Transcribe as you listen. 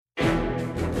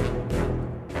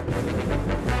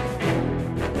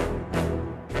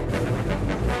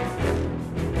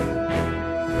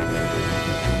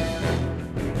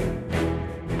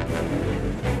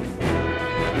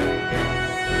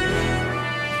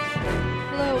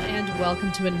and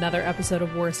welcome to another episode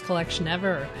of Worst Collection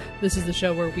Ever. This is the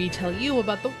show where we tell you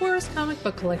about the worst comic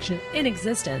book collection in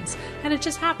existence, and it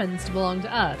just happens to belong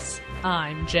to us.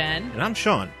 I'm Jen. And I'm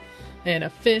Sean. And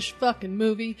a fish fucking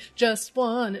movie just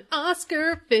won an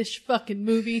Oscar. Fish fucking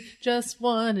movie just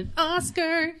won an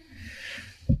Oscar.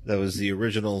 That was the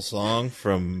original song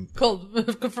from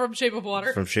Shape of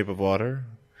Water. From Shape of Water.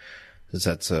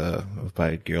 That's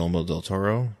by Guillermo del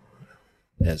Toro.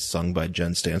 As sung by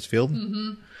Jen Stansfield.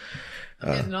 Mm-hmm.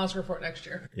 Get an Oscar for it next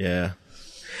year. Yeah.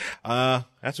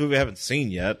 That's a movie I haven't seen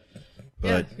yet.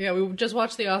 But yeah, we just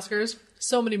watched the Oscars.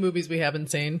 So many movies we haven't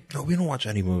seen. No, we don't watch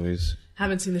any movies.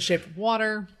 Haven't seen The Shape of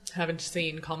Water. Haven't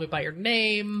seen Call Me By Your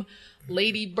Name.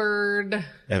 Lady Bird.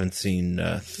 Haven't seen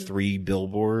Three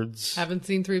Billboards. Haven't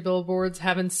seen Three Billboards.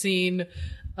 Haven't seen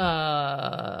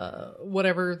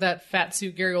whatever that fat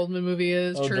suit Gary Oldman movie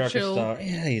is. Churchill.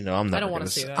 Yeah, I'm never. I don't want to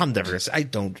see that. I'm never gonna see. I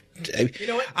don't. You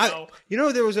know what?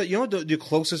 No. There was the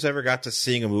closest I ever got to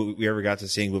seeing a movie. We ever got to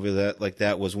seeing a movie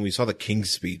that was when we saw The King's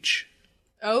Speech.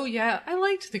 Oh yeah, I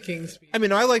liked The King's Speech. I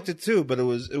mean, I liked it too, but it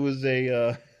was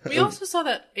a. We also saw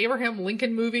that Abraham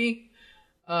Lincoln movie.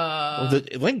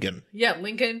 Lincoln. Yeah,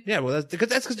 Lincoln. Yeah, well, that's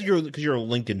because you're a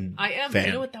Lincoln. I am. fan.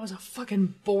 You know what? That was a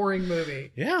fucking boring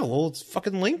movie. Yeah, well, it's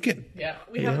fucking Lincoln. Yeah,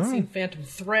 we haven't seen Phantom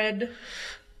Thread.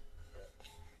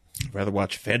 I'd rather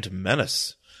watch Phantom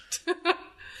Menace.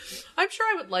 I'm sure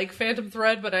I would like Phantom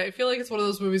Thread, but I feel like it's one of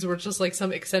those movies where it's just like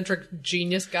some eccentric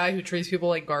genius guy who treats people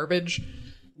like garbage.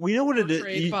 We know what it is.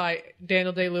 Portrayed by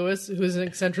Daniel Day-Lewis, who's an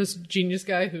eccentric genius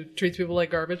guy who treats people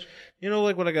like garbage.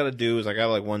 Like what I got to do is I got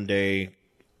to like one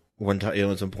time,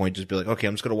 at some point, just be like, okay,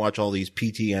 I'm just gonna watch all these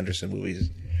P.T. Anderson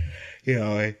movies.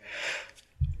 Maybe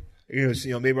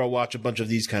I'll watch a bunch of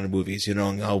these kind of movies. And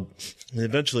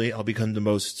eventually I'll become the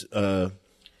most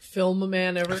film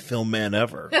man ever.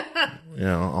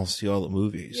 I'll see all the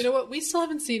movies. You know what? We still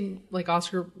haven't seen like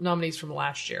Oscar nominees from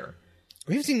last year.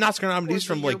 We haven't seen Oscar nominees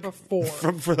from like before.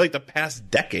 for like the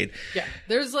past decade. Yeah,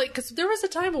 because there was a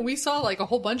time when we saw like a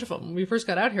whole bunch of them when we first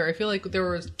got out here. I feel like there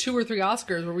was 2 or 3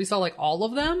 Oscars where we saw like all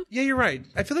of them. Yeah, you're right.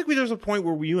 I feel like there was a point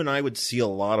where you and I would see a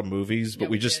lot of movies, but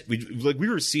we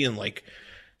were seeing like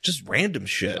just random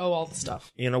shit. Oh, all the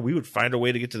stuff. We would find a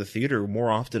way to get to the theater more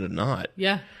often than not.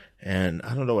 Yeah. And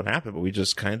I don't know what happened, but we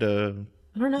just kind of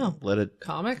I don't know. Let it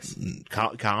comics,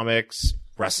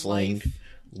 wrestling,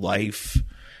 life.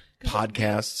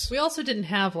 Podcasts. We also didn't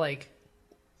have like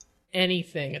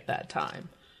anything at that time.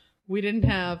 We didn't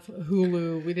have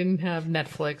Hulu. We didn't have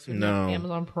Netflix. We didn't have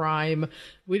Amazon Prime.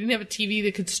 We didn't have a TV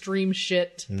that could stream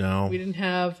shit. No. We didn't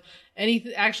have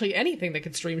anything that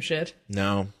could stream shit.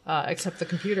 No. Except the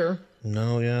computer.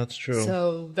 No, yeah, that's true.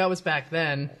 So that was back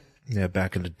then. Yeah,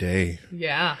 back in the day.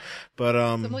 Yeah. But so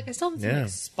I'm like, I still haven't seen like,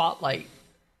 Spotlight.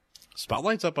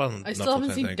 Spotlight's up on. I still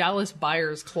haven't seen Dallas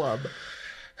Buyers Club.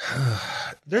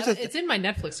 It's in my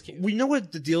Netflix queue. We know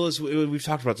what the deal is. We've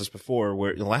talked about this before.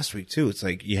 Where last week too, it's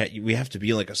like we have to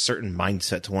be in like a certain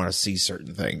mindset to want to see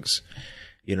certain things.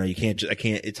 You can't. I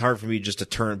can't. It's hard for me just to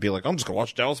turn and be like, I'm just gonna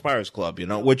watch Dallas Buyers Club.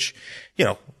 Which,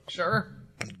 sure.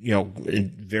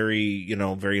 Very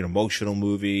very emotional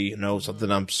movie. Something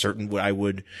I'm certain I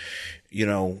would,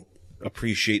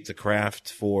 appreciate the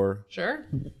craft for. Sure.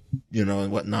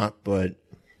 And whatnot, but.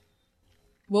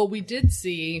 Well, we did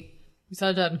see. We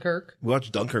saw Dunkirk. We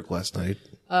watched Dunkirk last night.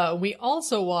 We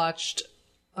also watched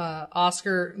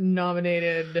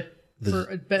Oscar-nominated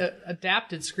for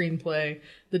adapted screenplay,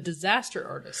 The Disaster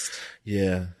Artist.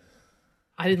 Yeah.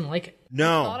 I didn't like it.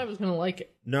 No. I thought I was going to like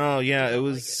it. No, yeah, it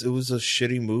was a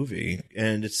shitty movie.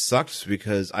 And it sucks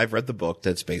because I've read the book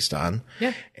that's based on.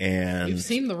 Yeah. And you've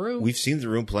seen The Room. We've seen The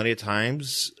Room plenty of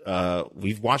times.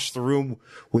 We've watched The Room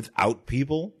without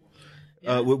people.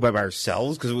 By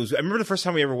ourselves, because I remember the first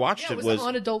time we ever watched it was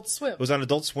on Adult Swim. It was on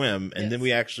Adult Swim, and then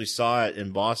we actually saw it in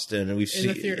Boston, and we've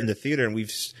seen it in the theater, and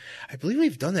I believe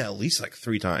we've done that at least like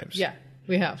 3 times. Yeah,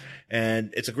 we have.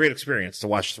 And it's a great experience to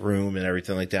watch The Room and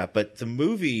everything like that. But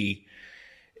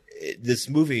this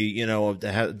movie,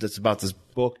 that's about this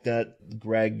book that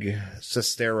Greg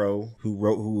Sestero,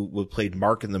 who played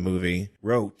Mark in the movie,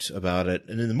 wrote about it.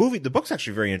 And in the book's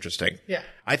actually very interesting. Yeah.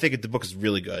 I think the book is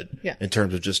really good. Yeah. In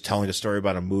terms of just telling a story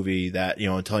about a movie that,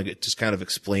 and telling it, just kind of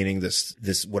explaining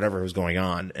this whatever was going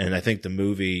on. And I think the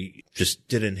movie just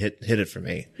didn't hit it for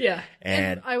me. Yeah.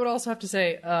 And I would also have to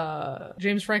say,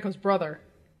 James Franco's brother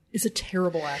is a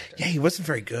terrible actor. Yeah, he wasn't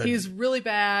very good. He's really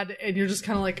bad, and you're just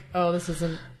kind of like, oh, this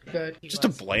isn't good. Just a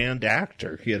bland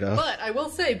actor, But I will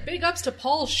say, big ups to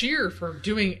Paul Scheer for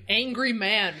doing Angry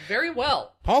Man very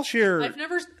well. Paul Scheer. I've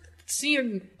never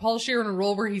seen Paul Scheer in a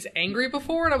role where he's angry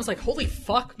before, and I was like, holy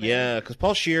fuck, man. Yeah, because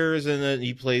Paul Scheer is in it.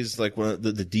 He plays like one of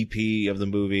the DP of the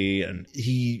movie, and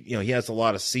he has a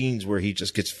lot of scenes where he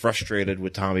just gets frustrated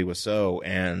with Tommy Wiseau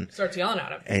and starts yelling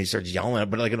at him. And he starts yelling at him,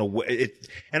 but like in a way,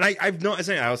 I've noticed.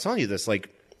 I was telling you this, like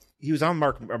he was on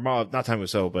not Tommy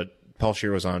Wiseau, but Paul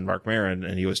Scheer was on Mark Maron,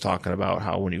 and he was talking about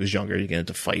how when he was younger, he'd get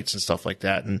into fights and stuff like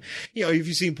that. And if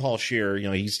you've seen Paul Scheer,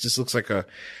 he just looks like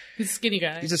he's a skinny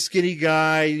guy. He's a skinny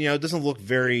guy. It doesn't look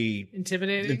very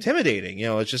intimidating.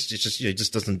 It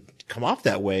just doesn't come off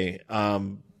that way.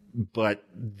 But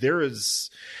there was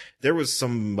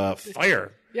some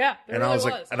fire. Yeah, and I was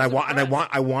like,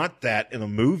 I want that in a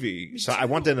movie. So I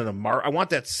want that I want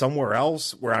that somewhere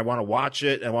else where I want to watch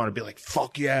it. And I want to be like,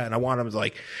 fuck yeah, and I want him to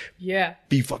like,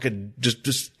 be fucking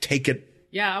just take it.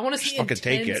 Yeah, I want to see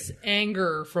intense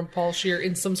anger from Paul Scheer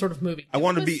in some sort of movie. I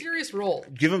want to be a serious role.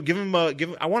 Give him.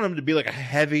 I want him to be like a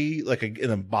heavy, like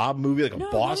in a Bob movie, like a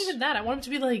boss. Not even that. I want him to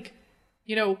be like,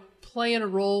 playing a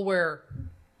role where,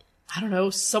 I don't know,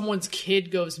 someone's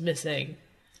kid goes missing,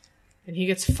 and he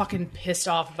gets fucking pissed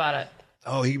off about it.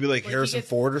 Oh, he could be like Harrison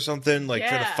Ford or something, like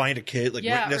trying to find a kid, like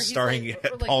Witness, starring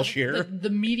Paul Scheer.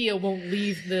 The media won't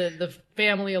leave the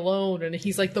family alone, and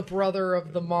he's like the brother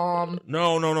of the mom.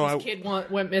 No. His kid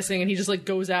went missing, and he just like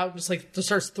goes out and just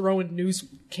starts throwing news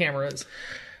cameras.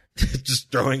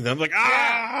 Just throwing them like,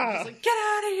 Just like, get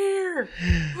out of here!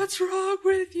 What's wrong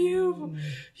with you?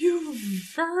 You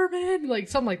vermin! Like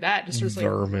something like that. Just like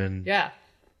vermin. Yeah.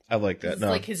 I like that. It's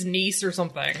like his niece or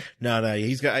something. No,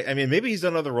 he's got. I mean, maybe he's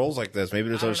done other roles like this. Maybe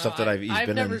there's other stuff that I've been in.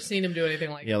 I've never seen him do anything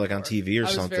like that. Yeah, like on TV or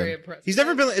something. Very impressed. He's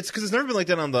never been. It's because it's never been like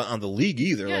that on the League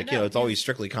either. Yeah, it's always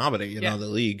strictly comedy. The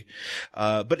League.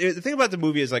 But the thing about the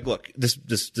movie is like, look, this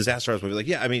Disaster Artist movie. Like,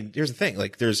 yeah, I mean, here's the thing.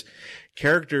 Like, there's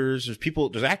characters,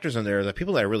 there's actors in there,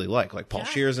 people that I really like Paul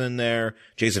Scheer's in there,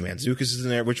 Jason Mantzoukas is in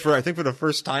there, which I think for the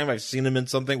first time I've seen him in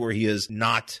something where he is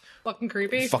not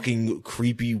fucking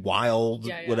creepy,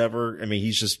 wild, whatever. I mean,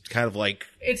 he's just kind of like,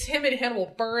 it's him and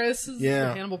Hannibal Buress.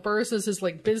 Hannibal Buress is his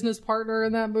like business partner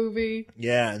in that movie.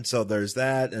 Yeah, and so there's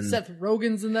that, and Seth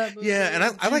Rogen's in that movie. Yeah, and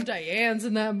I like Diane's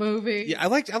in that movie. Yeah, I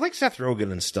like Seth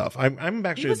Rogen and stuff. I'm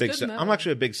actually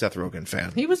a big Seth Rogen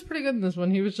fan. He was pretty good in this one.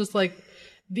 He was just like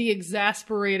the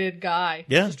exasperated guy.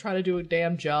 Just trying to do a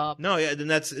damn job. No, yeah, and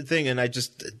that's the thing. And it's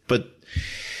just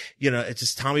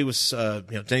Tommy was,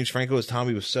 James Franco as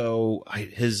Tommy Wiseau.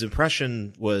 His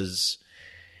impression was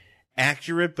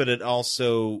accurate, but it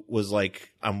also was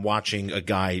like, I'm watching a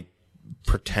guy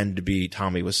pretend to be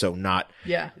Tommy Wiseau, not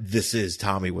this is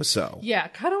Tommy Wiseau. Yeah,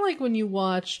 kind of like when you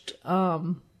watched,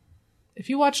 if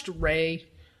you watched Ray.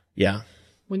 Yeah.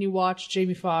 When you watched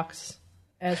Jamie Foxx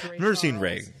as Ray. I've never seen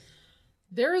Ray.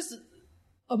 There's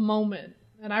a moment,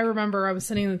 and I remember I was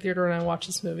sitting in the theater and I watched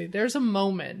this movie. There's a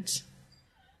moment,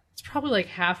 it's probably like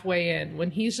halfway in,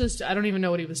 when he's just, I don't even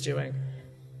know what he was doing.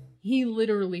 He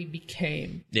literally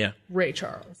became Ray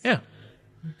Charles. Yeah.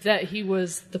 That he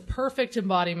was the perfect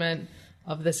embodiment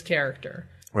of this character.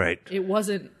 Right. It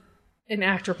wasn't an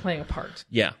actor playing a part.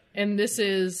 Yeah. And this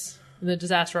is the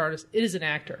Disaster Artist. It is an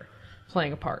actor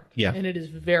playing a part. Yeah. And it is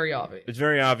very obvious. It's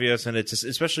very obvious, and it's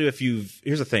especially if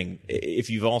here's the thing, if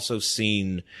you've also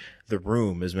seen The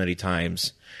Room as many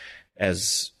times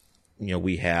as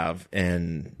we have,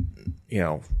 and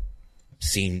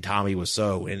seen Tommy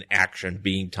Wiseau in action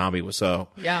being Tommy Wiseau.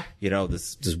 Yeah.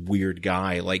 This weird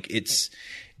guy, like it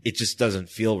just doesn't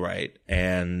feel right.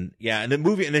 And and the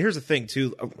movie, and here's the thing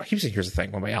too, I keep saying here's the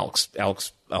thing, by Alec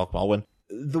Baldwin.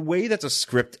 The way that the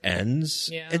script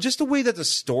ends, and just the way that the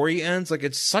story ends, like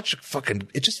it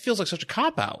just feels like such a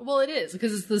cop out. Well, it is,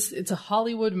 because it's a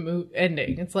Hollywood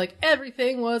ending. It's like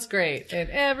everything was great and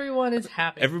everyone is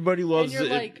happy. Everybody loves it.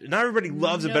 Like, not everybody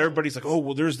loves it, but everybody's like, oh,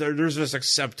 well, there's this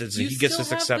acceptance, and he gets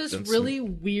this acceptance. This really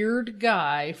weird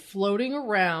guy floating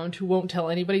around who won't tell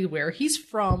anybody where he's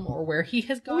from or where he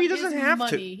has got his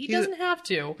money. He doesn't have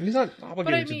to. He's not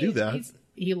obligated to do that.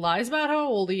 He lies about how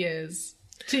old he is.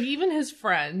 To even his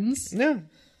friends. Yeah.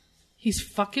 He's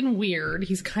fucking weird.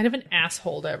 He's kind of an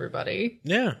asshole to everybody.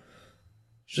 Yeah.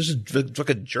 It's just like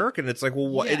a jerk, and it's like, well,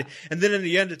 what? Yeah. And then in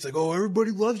the end, it's like, oh, everybody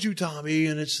loves you, Tommy,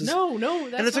 and it's just... No,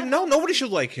 and it's like, no, nobody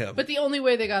should like him. But the only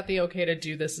way they got the okay to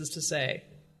do this is to say,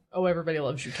 oh, everybody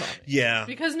loves you, Tommy. Yeah.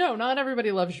 Because no, not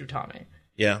everybody loves you, Tommy.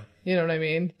 Yeah. You know what I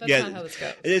mean? That's not how this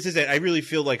goes. It's just, I really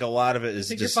feel like a lot of it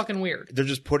is you're fucking weird. They're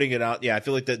just putting it out. Yeah, I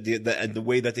feel like that the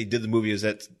way that they did the movie is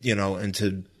that, and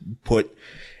to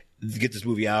get this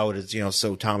movie out is,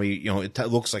 so Tommy, it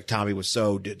looks like Tommy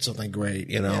Wiseau did something great,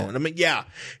 and I mean,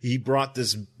 he brought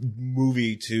this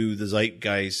movie to the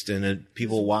zeitgeist, and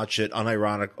people watch it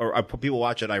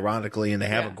ironically, and they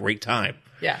have a great time.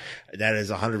 Yeah. That is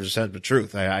 100% the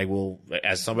truth. I will,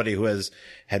 as somebody who has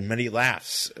had many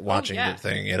laughs watching the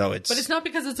thing, you know, But it's not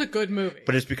because it's a good movie.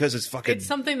 But it's because it's fucking It's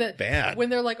something that bad. When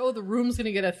they're like, "Oh, the Room's going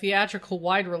to get a theatrical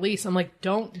wide release," I'm like,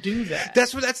 "Don't do that."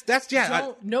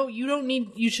 No, You don't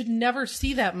need. You should never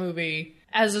see that movie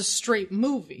as a straight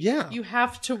movie. Yeah. You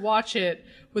have to watch it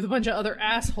with a bunch of other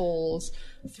assholes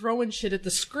throwing shit at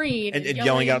the screen and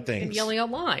yelling out things and yelling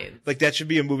out lines. Like that should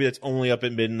be a movie that's only up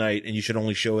at midnight, and you should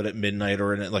only show it at midnight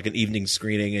or in like an evening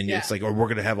screening. And it's like, oh, we're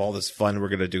gonna have all this fun. We're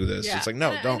gonna do this. Yeah. It's like,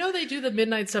 no, don't. I know they do the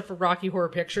midnight stuff for Rocky Horror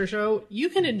Picture Show. You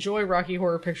can enjoy Rocky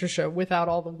Horror Picture Show without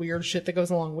all the weird shit that goes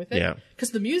along with it. Yeah.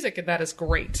 Because the music in that is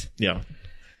great. Yeah.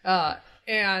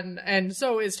 And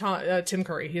so is Tim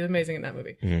Curry. He's amazing in that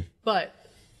movie. Mm-hmm. But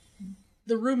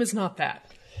The Room is not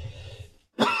that.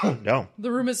 No.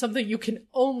 The Room is something you can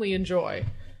only enjoy.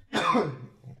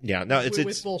 Yeah. No.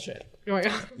 With bullshit going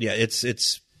on. Yeah.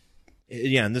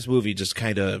 And this movie just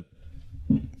kind of,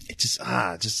 it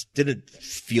just didn't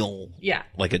feel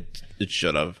like it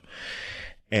should have.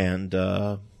 And,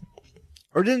 or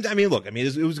didn't, I mean, look, I mean,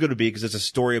 it was going to be because it's a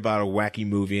story about a wacky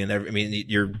movie and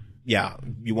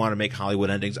you want to make Hollywood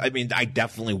endings. I mean, I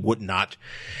definitely would not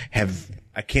have,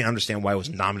 I can't understand why it was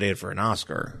nominated for an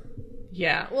Oscar.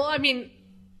 Yeah. Well, I mean,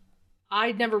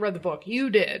 I'd never read the book. You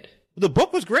did. The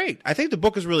book was great. I think the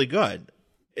book is really good.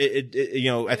 I think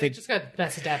it just got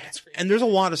best adapted screen. And there's a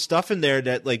lot of stuff in there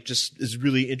that like just is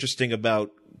really interesting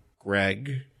about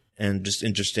Greg and just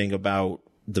interesting about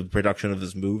the production of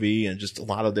this movie and just a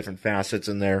lot of different facets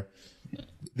in there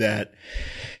that,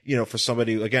 you know, for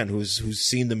somebody again who's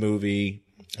seen the movie,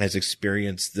 has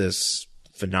experienced this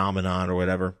phenomenon or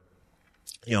whatever,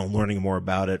 you know, learning more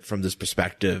about it from this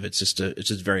perspective, it's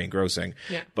just very engrossing.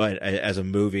 Yeah. But as a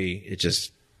movie, it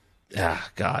just,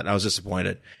 God, I was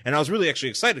disappointed. And I was really actually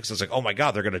excited because I was like, oh my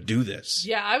God, they're going to do this.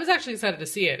 Yeah, I was actually excited to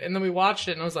see it. And then we watched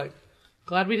it and I was like,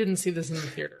 glad we didn't see this in the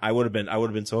theater. I would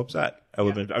have been so upset. I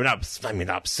would have been, not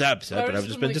upset, but I would have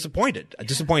just been disappointed.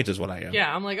 Disappointed is what I am.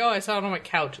 Yeah, I'm like, oh, I saw it on my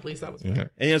couch. At least that was good. Mm-hmm.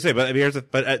 And you know, say, but I mean,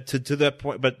 to that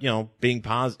point, but you know, being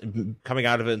coming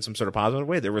out of it in some sort of positive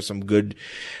way, there were some good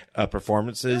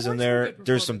performances in there.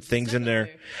 There's some things in there.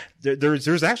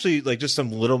 There's actually like just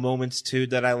some little moments too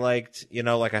that I liked. You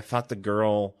know, like I thought the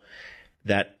girl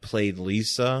that played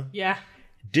Lisa,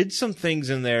 did some things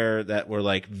in there that were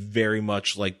like very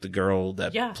much like the girl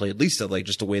that played Lisa, like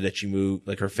just the way that she moved,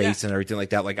 like her face and everything like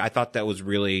that. Like I thought that was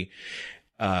really,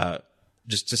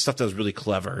 just stuff that was really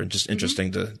clever and just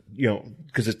interesting to, you know,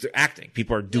 because it's acting.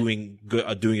 People are doing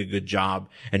a good job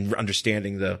and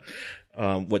understanding the,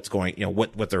 what's going, you know,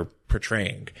 what they're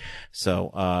portraying. So,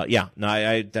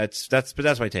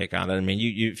 that's my take on it. I mean,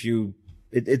 if you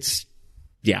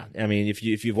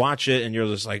watch it and you're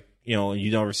just like, you know,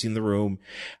 you've never seen The Room,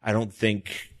 I don't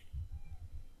think,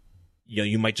 you know,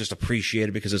 you might just appreciate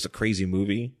it because it's a crazy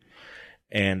movie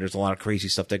and there's a lot of crazy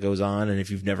stuff that goes on. And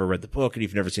if you've never read the book and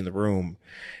you've never seen The Room,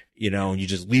 you know, and you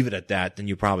just leave it at that, then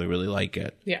you probably really like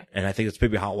it. Yeah. And I think that's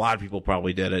maybe how a lot of people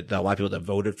probably did it. A lot of people that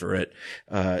voted for it,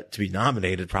 to be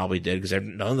nominated probably did, because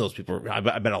none of those people, I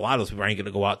bet a lot of those people ain't going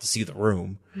to go out to see The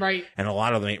Room. Right. And a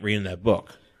lot of them ain't reading that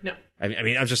book. No. I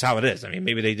mean, that's just how it is. I mean,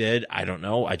 maybe they did. I don't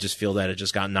know. I just feel that it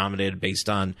just got nominated based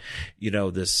on, you know,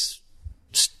 this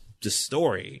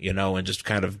story, you know, and just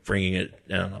kind of bringing it,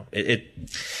 I don't know.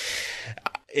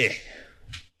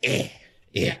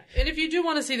 Yeah. And if you do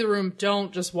want to see The Room,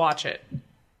 don't just watch it.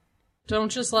 Don't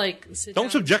just like sit down.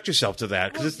 Don't subject yourself to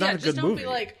that because it's not a good movie. Don't be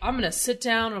like, I'm going to sit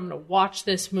down and I'm going to watch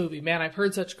this movie. Man, I've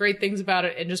heard such great things about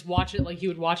it, and just watch it like you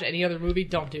would watch any other movie.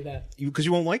 Don't do that. Because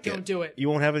you won't like it. Don't do it. You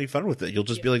won't have any fun with it. You'll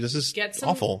just be like, this is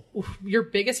awful. Your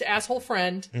biggest asshole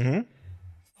friend. Mm-hmm.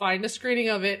 Find a screening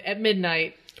of it at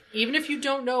midnight. Even if you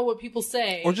don't know what people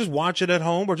say. Or just watch it at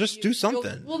home or just do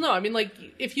something. Well, no, I mean, like,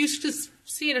 if you just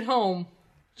see it at home,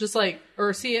 just like,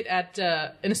 or see it at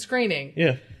in a screening.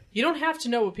 Yeah. You don't have to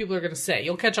know what people are going to say.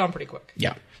 You'll catch on pretty quick.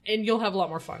 Yeah. And you'll have a lot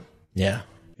more fun. Yeah.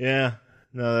 Yeah.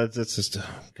 No, that's just,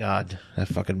 God, that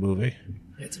fucking movie.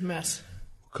 It's a mess.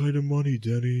 What kind of money,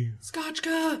 Denny?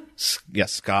 Scotchka. Yeah,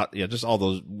 Scott. Yeah, just all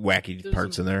those wacky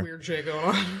parts in there. Weird shit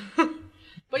going on.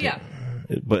 But yeah.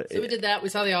 So we did that. We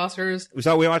saw the Oscars.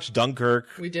 We watched Dunkirk.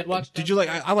 We did watch Dunkirk. Did you like,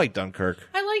 I liked Dunkirk.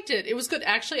 I liked it. It was good.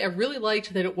 Actually, I really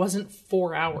liked that it wasn't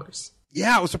 4 hours.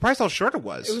 Yeah, I was surprised how short it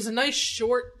was. It was a nice,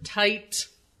 short, tight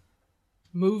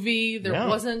movie. There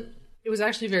wasn't It was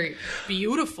actually very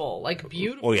beautiful,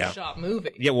 beautiful shot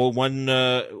movie. Yeah, well,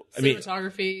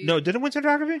 Cinematography. No, did it win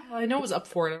cinematography? I know it was up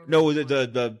for it. No,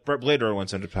 the Blade Runner won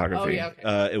cinematography. Oh, yeah,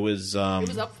 okay. It was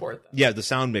up for it, though. Yeah, the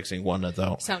sound mixing won it,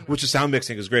 though. Which the sound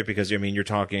mixing is great because, you're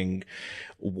talking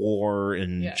war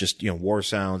and just, war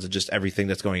sounds and just everything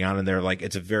that's going on in there. Like,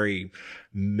 it's a very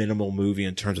minimal movie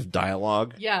in terms of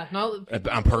dialogue. Yeah. On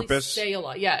purpose. Really say a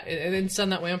lot. Yeah, and it's done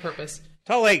that way on purpose.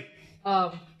 Totally.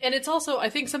 And it's also, I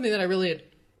think, something that I really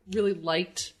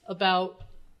liked about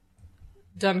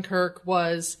Dunkirk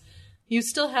was you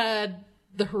still had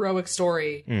the heroic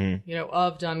story,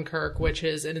 of Dunkirk, which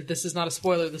is, and this is not a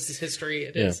spoiler, this is history.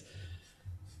 It is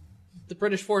the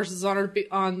British forces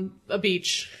on a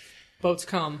beach, boats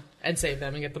come and save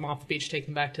them and get them off the beach, take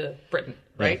them back to Britain,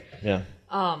 right? Yeah.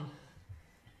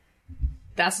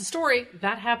 That's the story.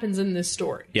 That happens in this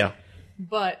story. Yeah.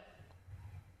 But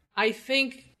I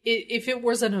think if it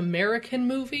was an American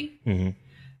movie,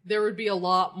 there would be a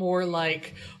lot more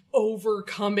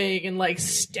overcoming and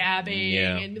stabbing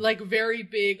and very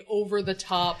big over the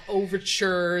top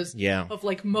overtures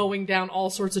of mowing down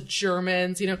all sorts of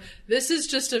Germans. This is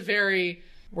just we're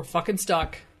fucking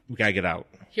stuck. We gotta get out.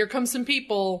 Here come some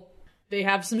people. They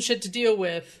have some shit to deal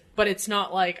with, but it's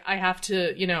not like I have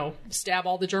to, stab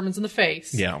all the Germans in the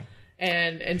face. Yeah.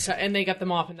 And they got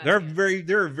them off in that. There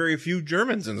are very few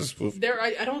Germans in this movie.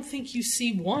 I don't think you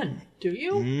see one. Do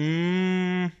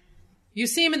you? You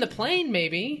see them in the plane,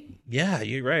 maybe. Yeah,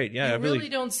 you're right. Yeah, I really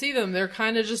don't see them. They're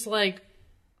kind of just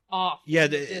off in the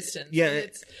distance. Yeah,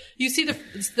 you see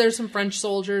there's some French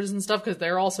soldiers and stuff because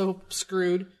they're also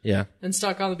screwed. Yeah, and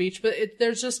stuck on the beach. But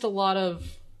there's just a lot of,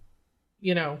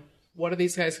 what are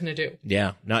these guys going to do?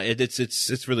 Yeah, no,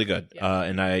 it's really good. Yeah.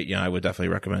 And I would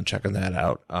definitely recommend checking that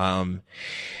out.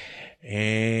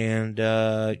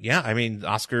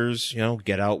 Oscars,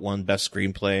 Get Out won Best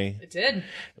Screenplay. It did.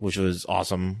 Which was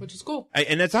awesome. Which is cool.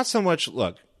 And it's not so much,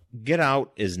 look, Get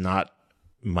Out is not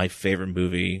my favorite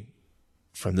movie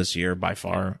from this year by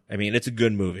far. I mean, it's a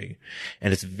good movie.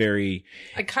 And it's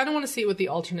I kind of want to see it with the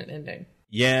alternate ending.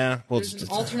 Yeah. Well, There's an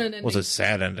alternate ending. Was a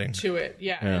sad ending. To it.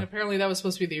 Yeah. And apparently that was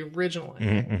supposed to be the original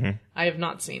ending. I have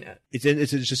not seen it.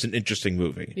 It's just an interesting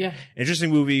movie. Yeah. Interesting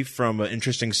movie from an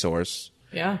interesting source.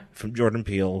 Yeah. From Jordan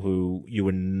Peele, who you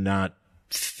would not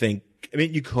think. I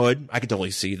mean, you could. I could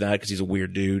totally see that because he's a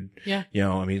weird dude. Yeah.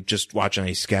 Just watching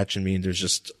a sketch, there's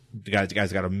just the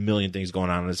guy's got a million things going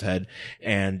on in his head,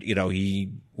 and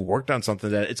he worked on something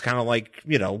that it's kind of like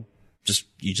you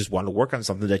just want to work on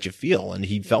something that you feel, and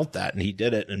he felt that, and he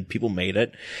did it, and people made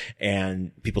it,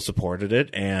 and people supported it,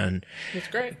 and it's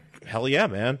great. Hell yeah,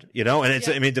 man! And it's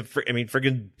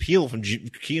friggin' Peele from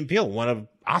Key and Peele won an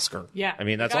Oscar. Yeah,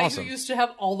 that's the guy awesome. Who used to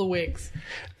have all the wigs.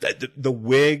 The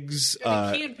wigs.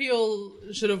 Key and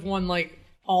Peele should have won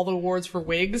all the awards for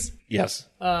wigs. Yes.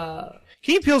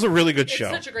 Key and Peele's a really good show.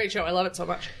 It's such a great show. I love it so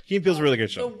much. Key and Peele's a really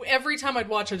good show. Every time I'd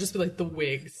watch, I'd just be like, the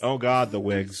wigs. Oh God, the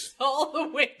wigs. All the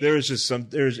wigs. There are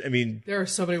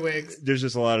so many wigs. There's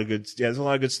just a lot of there's a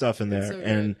lot of good stuff in there. So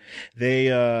and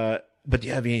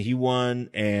he won,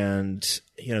 and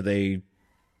I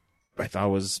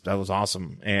thought that was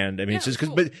awesome. And it's just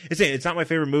cool. but it's not my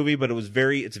favorite movie, but it's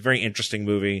a very interesting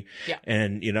movie. Yeah.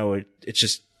 And it's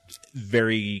just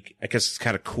very, I guess it's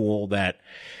kind of cool that,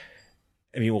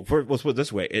 let's put it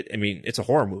this way. It's a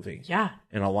horror movie. Yeah.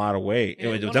 In a lot of ways.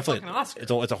 It definitely,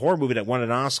 it's a horror movie that won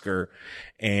an Oscar,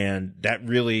 and that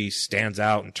really stands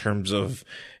out in terms of,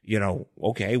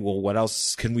 okay, well, what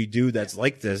else can we do that's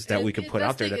like this that we can put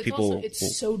out there that people...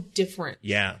 It's so different.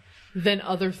 Yeah. Than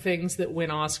other things that win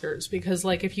Oscars. Because,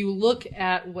 if you look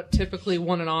at what typically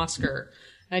won an Oscar,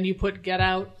 and you put Get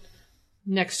Out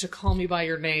next to Call Me By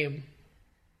Your Name,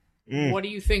 what do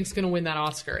you think's going to win that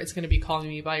Oscar? It's going to be Calling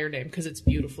Me By Your Name because it's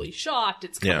beautifully shot,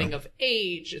 it's coming of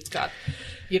age, it's got,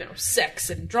 sex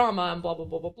and drama and blah, blah,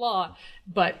 blah, blah, blah.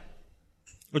 But...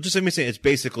 Well, just let me say, it's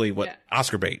basically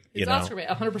Oscar bait. It's Oscar bait,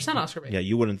 100% Oscar bait. Yeah,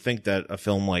 you wouldn't think that a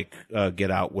film like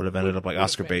Get Out would have ended up like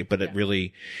Oscar bait, but it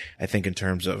really, I think in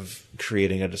terms of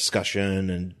creating a discussion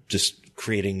and just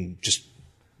creating just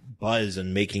buzz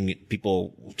and making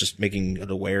it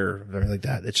aware of everything like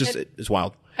that. It's just, it's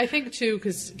wild. I think too,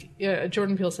 because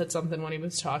Jordan Peele said something when he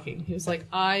was talking. He was like,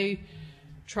 I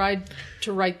tried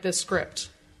to write this script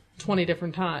 20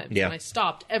 different times. Yeah. And I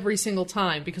stopped every single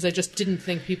time because I just didn't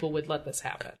think people would let this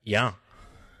happen. Yeah.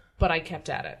 But I kept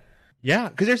at it. Yeah.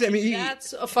 Because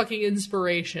that's a fucking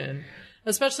inspiration,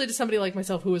 especially to somebody like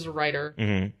myself who is a writer.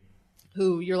 Mm-hmm.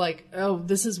 Who you're like, oh,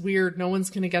 this is weird. No one's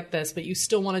going to get this, but you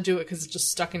still want to do it because it's just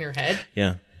stuck in your head.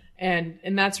 Yeah. And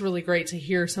that's really great to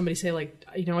hear somebody say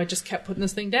I just kept putting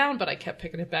this thing down, but I kept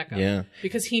picking it back up. Yeah.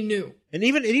 Because he knew. And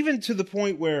even to the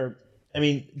point where, I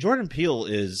mean, Jordan Peele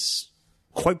is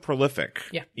quite prolific,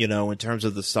 Yeah. in terms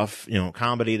of the stuff,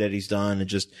 comedy that he's done and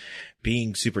just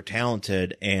being super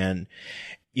talented. And,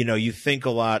 you think a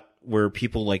lot where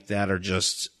people like that are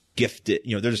just gifted,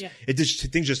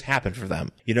 things just happen for them.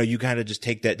 You kind of just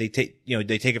take that, they take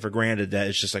it for granted that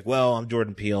it's just like, well, I'm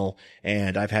Jordan Peele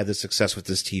and I've had this success with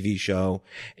this TV show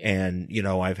and,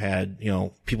 I've had,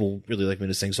 people really like me in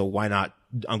this thing. So why not?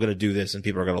 I'm going to do this and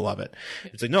people are going to love it.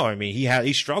 It's like, no, I mean,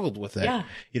 he struggled with it,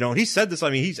 and he said this, I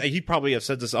mean, he probably have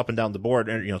said this up and down the board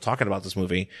and, talking about this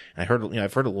movie. And I heard,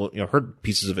 I've heard, heard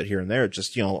pieces of it here and there,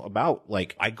 just, about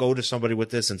like, I go to somebody with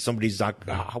this and somebody's like,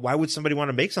 why would somebody want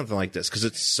to make something like this? Cause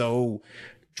it's so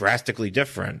drastically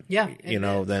different, than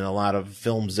a lot of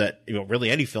films that, really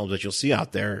any films that you'll see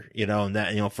out there, and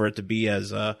that, for it to be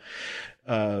as,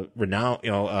 renowned,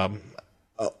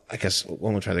 I guess, what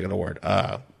am I trying to think of the word?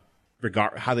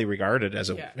 Highly regarded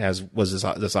as was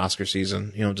this Oscar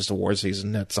season, just award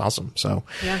season. That's awesome. So,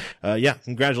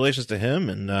 congratulations to him.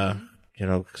 And,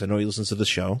 because I know he listens to the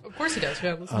show. Of course he does.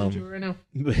 Yeah, I'm listening to it right now.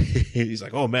 He's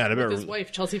like, oh man, I better. With his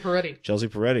wife, Chelsea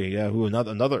Peretti. Yeah. Who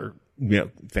another,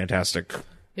 fantastic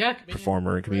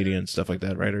performer and comedian and stuff like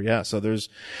that, writer. Yeah. So there's,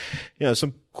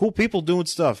 some cool people doing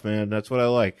stuff, man. That's what I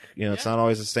like. It's not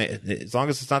always the same, as long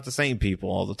as it's not the same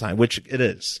people all the time, which it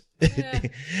is. Yeah.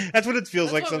 That's what it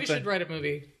feels like sometimes. We should write a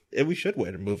movie. Yeah, we should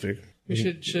write a movie. We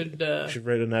should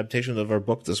write an adaptation of our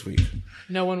book this week.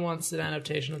 No one wants an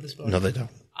adaptation of this book. No, they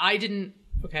don't. I didn't.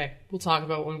 Okay, we'll talk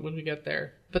about when we get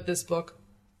there. But this book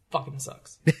fucking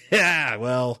sucks. Yeah,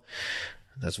 well,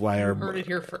 that's why heard it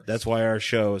here first. That's why our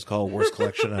show is called Worst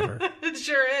Collection Ever. It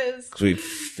sure is. Because we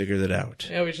figured it out.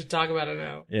 Yeah, we should talk about it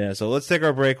now. Yeah, so let's take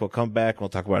our break. We'll come back and we'll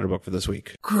talk about our book for this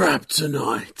week.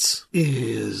 Kryptonite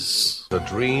is the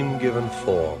dream given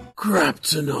form.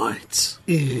 Kryptonite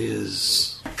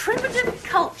is primitive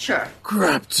culture.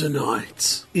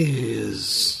 Kryptonite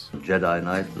is Jedi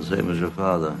Knight, the same as your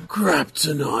father.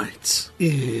 Kryptonite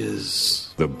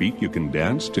is the beat you can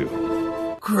dance to.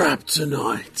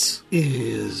 Kryptonite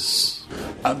is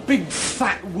a big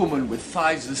fat woman with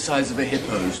thighs the size of a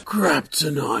hippo's.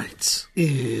 Kryptonite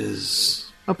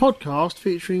is a podcast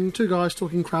featuring two guys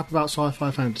talking crap about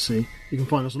sci-fi fantasy. You can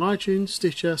find us on iTunes,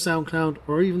 Stitcher, SoundCloud,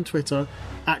 or even Twitter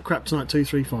at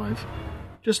Kryptonite235.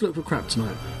 Just look for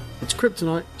Kryptonite. It's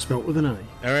Kryptonite, spelt with an A.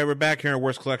 All right, we're back here in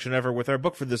Worst Collection Ever with our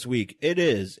book for this week. It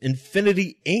is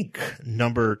Infinity Inc.,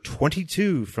 number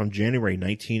 22 from January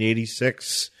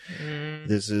 1986.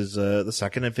 This is the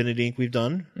second Infinity Inc. we've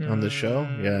done on this show.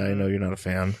 Yeah, I know you're not a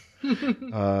fan.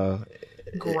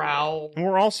 Growl. And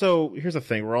we're also, here's the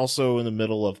thing, we're also in the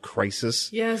middle of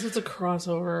Crisis. Yes, it's a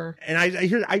crossover. And I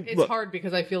hear... It's hard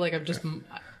because I feel like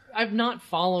I'm not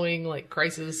following, like,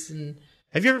 Crisis and...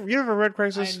 Have you ever read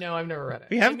Crisis? I know, I've never read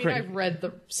it. I've read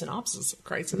the synopsis of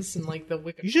Crisis and like the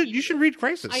Wikipedia. You should read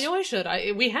Crisis. I know I should.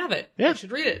 We have it. Yeah. I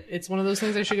should read it. It's one of those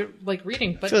things I should get like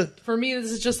reading. But for me,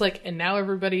 this is just like, and now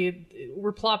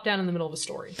we're plopped down in the middle of a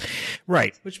story,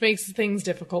 right? Which makes things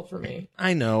difficult for me.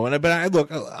 I know, but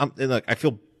I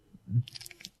feel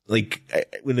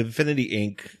like with Infinity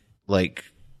Inc., like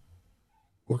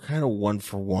we're kind of one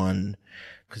for one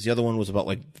because the other one was about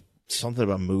like something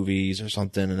about movies or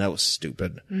something, and that was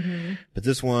stupid. Mm-hmm. But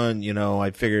this one,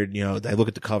 I figured, I look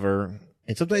at the cover,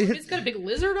 and sometimes it's got a big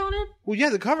lizard on it. Well, yeah,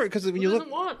 the cover, because when you look,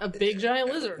 want a big giant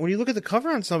lizard. When you look at the cover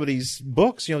on some of these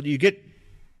books, you get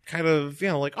kind of,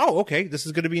 like, oh, okay, this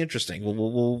is going to be interesting.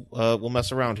 We'll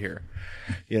mess around here,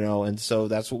 and so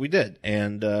that's what we did,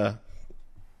 and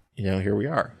here we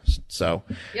are. So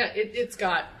yeah, it's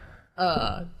got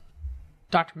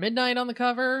Dr. Midnight on the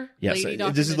cover. Yes,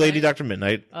 this is Lady Dr.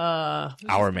 Midnight.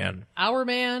 Our Man.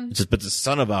 But the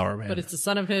son of Our Man. But it's the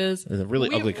son of his. It's a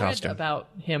really ugly costume. About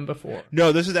him before.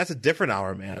 No, that's a different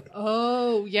Our Man.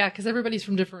 Oh, yeah, because everybody's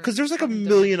from different. Because there's like a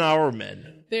million Our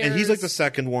Men. And he's like the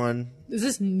second one. Is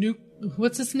this Nuke?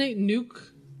 What's his name?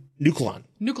 Nuklon.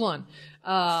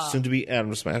 Soon to be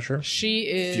Atom Smasher. She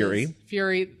is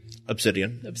Fury.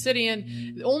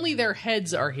 Obsidian. Only their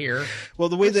heads are here. Well,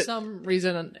 the way for some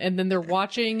reason, and then they're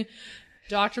watching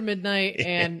Dr. Midnight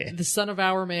and the son of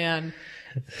Our Man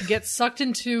get sucked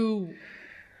into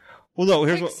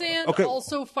quicksand,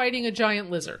 also fighting a giant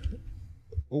lizard.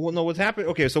 Well, no, what's happened?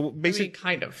 Okay, so basically,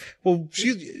 kind of. Well,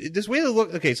 this way to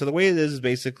look. Okay, so the way it is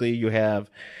basically you have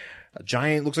a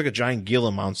giant, looks like a giant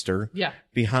Gila monster. Yeah.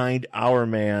 Behind Our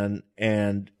Man,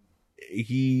 and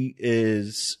he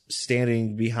is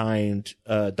standing behind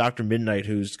Dr. Midnight,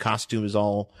 whose costume is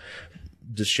all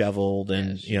disheveled,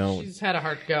 and she's had a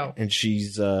hard go. And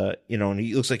she's and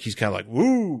he looks like he's kind of like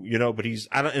woo, but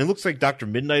and it looks like Dr.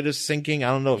 Midnight is sinking.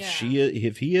 I don't know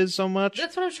if he is so much.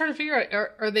 That's what I was trying to figure out.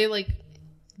 Are they like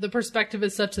the perspective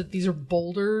is such that these are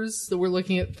boulders that we're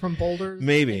looking at from boulders.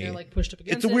 Maybe. And they're like pushed up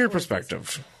against It's a weird or is this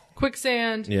perspective.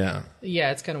 Quicksand. Yeah.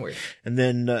 Yeah, it's kind of weird. And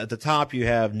then at the top you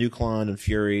have Nuclon and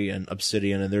Fury and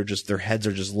Obsidian, and their heads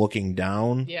are just looking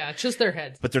down. Yeah, it's just their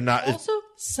heads. But they're not. Also,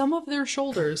 some of their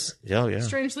shoulders. Yeah.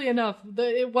 Strangely enough,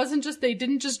 it wasn't just they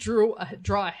didn't just draw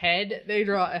a head. They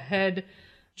drew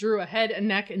a head, a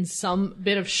neck, and some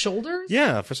bit of shoulders.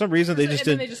 Yeah, for some reason they just and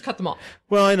then didn't. they just cut them off.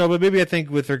 Well, I know, but maybe I think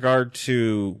with regard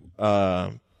to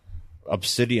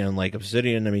Obsidian,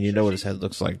 I mean, you know what his head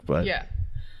looks like, but Yeah.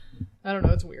 I don't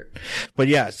know. It's weird. But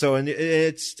yeah, so and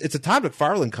it's a Todd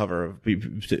McFarlane cover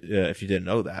if you didn't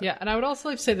know that. Yeah, and I would also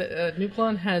like to say that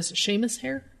Nuclon has Seamus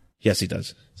hair. Yes, he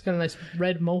does. He's got a nice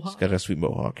red mohawk. Got a sweet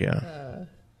mohawk, yeah.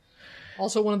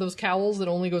 Also, one of those cowls that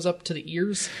only goes up to the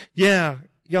ears. Yeah,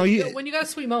 When you got a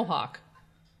sweet mohawk,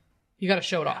 you got to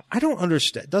show it off. I don't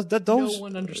understand. Those No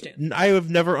one understands. I have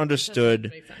never understood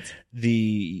Makes sense.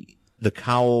 the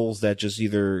cowls that just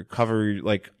either cover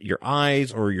like your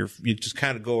eyes or you just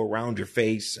kind of go around your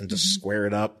face and just square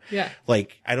it up. Yeah.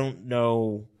 Like, I don't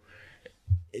know.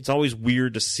 It's always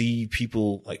weird to see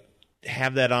people like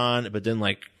have that on, but then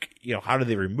like, how do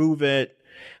they remove it?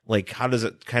 Like, how does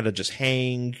it kind of just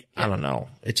hang? I don't know.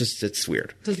 It's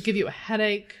weird. Does it give you a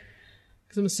headache?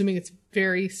 Because I'm assuming it's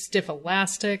very stiff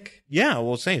elastic. Yeah.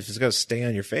 Well, same. It's got to stay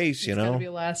on your face, It's got to be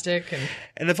elastic.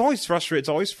 And it's always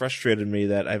frustrated me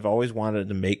that I've always wanted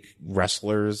to make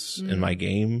wrestlers in my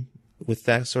game with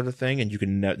that sort of thing, and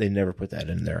they never put that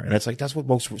in there. And it's like, that's what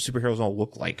most superheroes all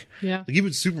look like. Yeah. Like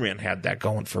even Superman had that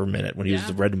going for a minute when he was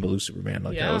the red and blue Superman.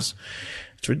 Like that was,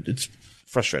 it's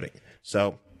frustrating.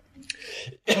 So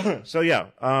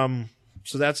yeah.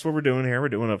 So that's what we're doing here. We're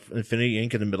doing a Infinity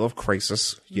Inc. in the middle of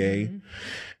Crisis. Yay.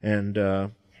 And,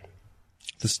 the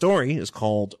story is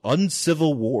called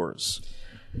Uncivil Wars.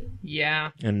 Yeah.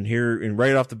 And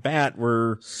right off the bat,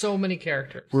 we're So many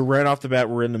characters.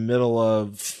 we're in the middle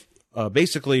of,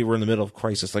 basically we're in the middle of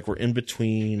Crisis. Like we're in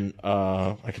between,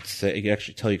 I could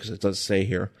actually tell you because it does say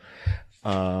here.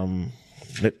 I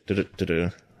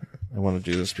want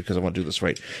to do this because I want to do this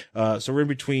right. So we're in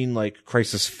between like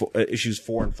Crisis issues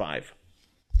 4 and 5.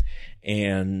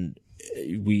 And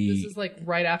This is like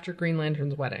right after Green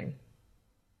Lantern's wedding.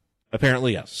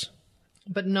 Apparently, yes.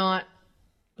 But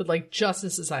like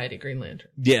Justice Society Green Lantern.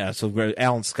 Yeah, so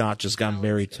Alan Scott just got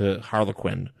married to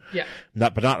Harlequin. Yeah.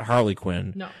 Not Harley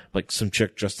Quinn. No. Like some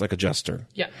chick dressed like a jester.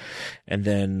 Yeah. And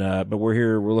then, but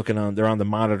they're on the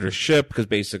Monitor ship because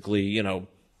basically,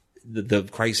 the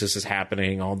crisis is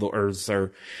happening. All the Earths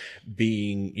are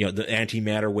being, the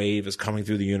antimatter wave is coming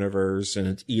through the universe and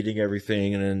it's eating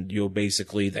everything. And then,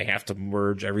 basically they have to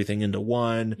merge everything into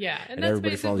one. Yeah. And that's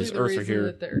everybody from all basically these the Earths are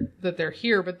reason here. that they're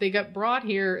here. But they got brought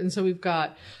here. And so we've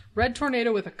got Red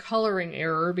Tornado with a coloring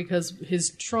error because his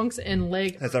trunks and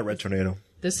leg. That's not Red Tornado.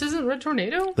 This isn't Red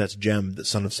Tornado? That's Gem, the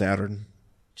son of Saturn.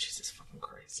 Jesus fucking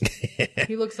Christ.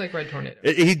 He looks like Red Tornado.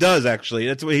 He does actually.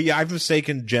 That's what I've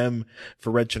mistaken Gem for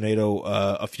Red Tornado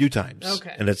a few times.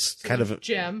 Okay. And it's kind of a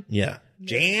Gem. yeah.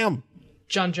 Jam.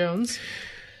 John Jones.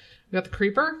 You got the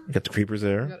Creeper. You got the creepers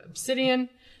there. You got Obsidian.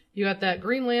 You got that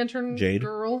Green Lantern Jade.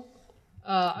 girl.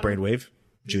 Brainwave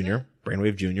Junior.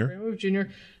 Brainwave Junior. Brainwave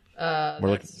Jr. We're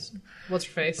like What's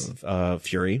her face?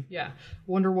 Fury. Yeah.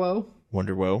 Wonder Woe.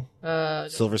 Wonder Woe.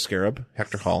 Silver Scarab.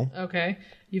 Hector Hall. Okay.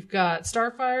 You've got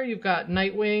Starfire. You've got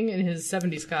Nightwing in his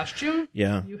 70s costume.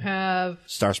 Yeah. You have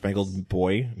Star Spangled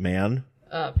Boy. Man.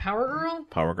 Power Girl.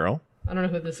 Power Girl. I don't know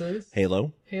who this is.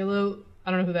 Halo. Halo.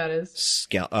 I don't know who that is.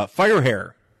 Fire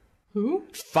Hair. Who?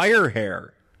 Fire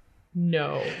Hair.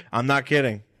 No. I'm not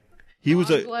kidding. He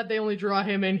was I'm glad they only draw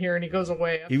him in here and he goes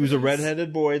away. He was a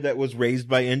redheaded boy that was raised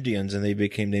by Indians, and they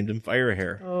named him Fire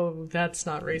Hair. Oh, that's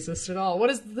not racist at all.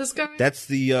 What is this guy? That's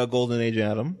the Golden Age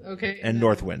Atom. Okay. And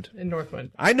Northwind. And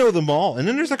Northwind. I know them all. And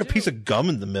then there's like a piece of gum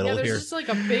in the middle Yeah, there's here. just like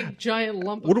a big giant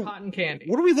lump of cotton candy.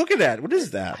 What are we looking at? What is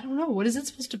I that? don't know. What is it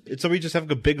supposed to be? It's somebody just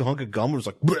having a big hunk of gum. It was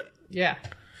like, bleh. Yeah.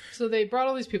 So they brought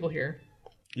all these people here.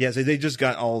 Yeah, so they just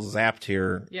got all zapped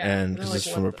here. Yeah, and they're because like, it's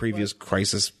from a previous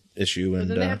Crisis issue. And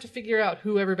Then they have to figure out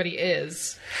who everybody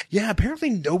is. yeah, apparently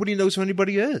nobody knows who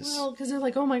anybody is. Well, because they're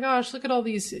like, oh my gosh, look at all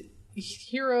these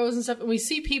heroes and stuff. And we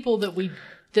see people that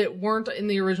weren't in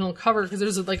the original cover because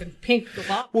there's like a pink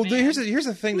Clop well, man. here's the thing Who's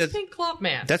that pink Clop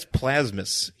man. that's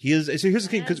Plasmus. He is. So here's the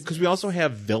thing, because we also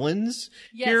have villains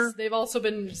yes, here. they've also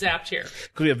been zapped here.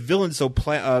 Because we have villains, so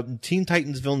Teen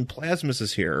Titans villain Plasmus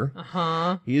is here.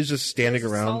 He is just standing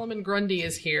around. Solomon Grundy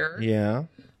is here. Yeah.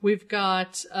 We've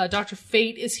got Dr.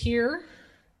 Fate is here.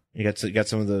 You got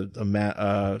some of the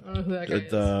I don't know who that guy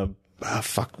is.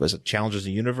 was it Challengers of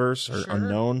the Universe or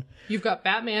Unknown? You've got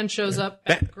Batman shows up.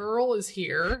 Batgirl is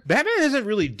here. Batman doesn't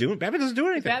do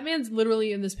anything. Batman's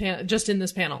literally in this just in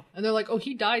this panel, and they're like, "Oh,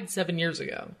 he died 7 years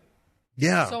ago."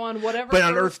 Yeah. So on whatever, but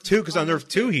on Earth 2, because on Earth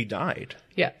 2 he died.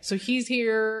 Yeah. So he's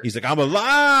here. He's like, I'm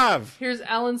alive. Here's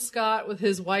Alan Scott with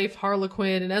his wife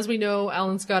Harlequin, and as we know,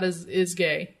 Alan Scott is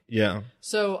gay. Yeah.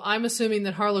 So I'm assuming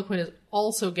that Harlequin is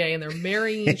also gay, and they're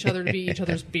marrying each other to be each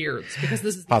other's beards because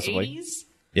this is the 80s.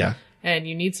 Yeah. And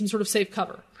you need some sort of safe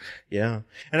cover. Yeah.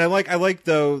 And I like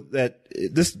though that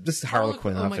this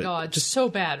Harlequin outfit. Oh my god, just so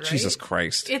bad, right? Jesus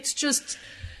Christ. It's just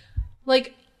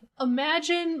like,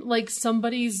 imagine like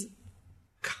somebody's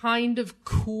kind of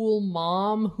cool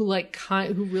mom who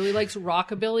who really likes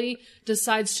rockabilly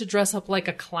decides to dress up like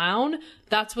a clown.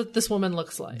 That's what this woman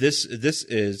looks like. This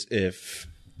is if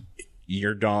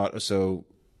your daughter, so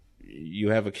you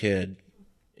have a kid,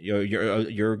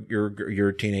 you're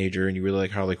a teenager and you really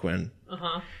like Harley Quinn.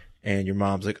 And your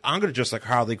mom's like, I'm going to dress like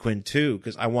Harley Quinn too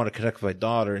because I want to connect with my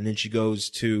daughter. And then she goes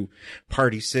to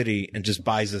Party City and just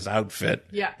buys this outfit.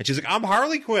 Yeah. And she's like, I'm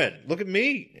Harley Quinn. Look at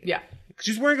me. Yeah.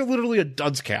 She's wearing literally a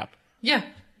dunce cap. Yeah.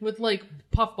 With like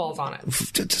puffballs on it.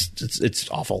 It's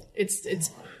awful.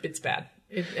 It's bad.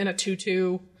 And a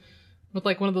tutu with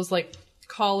like one of those like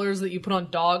collars that you put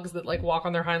on dogs that like walk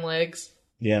on their hind legs.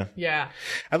 Yeah. Yeah.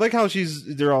 I like how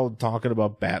they're all talking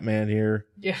about Batman here.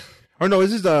 Yeah. Or no,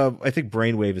 this is I think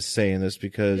Brainwave is saying this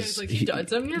because Yeah, it's like he died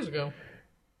 7 years ago.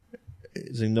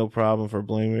 Is like no problem for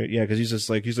blaming it. Yeah, because he's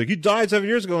like he died 7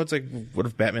 years ago. It's like, what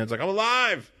if Batman's like, I'm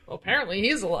alive? Well, apparently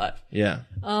he's alive. Yeah.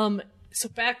 So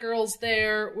Batgirl's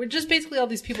there. We're just basically all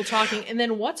these people talking, and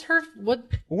then what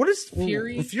is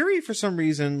Fury? Fury for some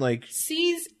reason like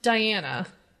sees Diana.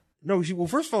 No,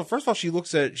 first of all, she's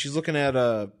looking at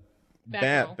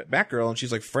Batgirl, and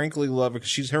she's like, frankly love her, because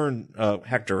she's her and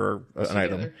Hector are an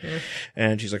item. Yeah.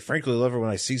 And she's like, frankly love her when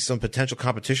I see some potential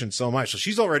competition so much. So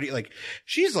she's already like,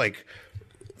 she's like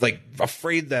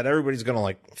afraid that everybody's gonna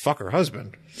like fuck her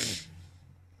husband.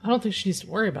 I don't think she needs to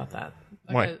worry about that.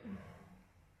 Why?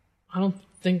 I don't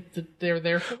think that they're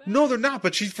there for that. No, they're not.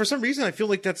 But for some reason, I feel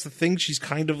like that's the thing. She's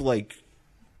kind of like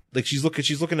she's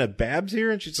looking at Babs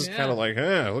here, and she's just kind of like,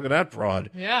 look at that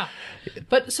broad. Yeah.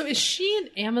 But so is she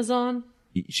an Amazon?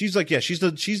 She's like, yeah, she's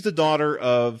the daughter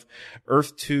of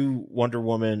Earth 2 Wonder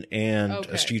Woman and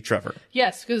Steve Trevor.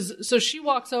 Yes, because so she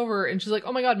walks over and she's like,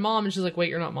 oh my god, mom, and she's like, wait,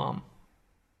 you're not mom.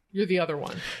 You're the other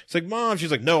one. It's like, mom.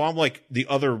 She's like, no, I'm like the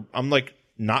other. I'm like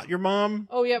not your mom.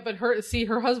 Oh yeah, but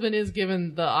her husband is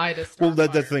given the eye to Starfire. Well,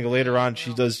 that's the thing. Later on,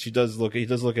 he does look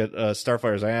at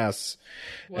Starfire's ass,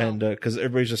 and because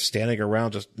everybody's just standing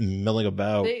around, just milling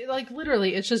about. They, like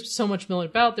literally, it's just so much milling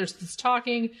about. There's this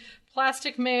talking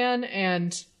Plastic Man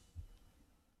and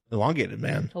Elongated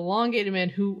Man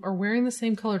who are wearing the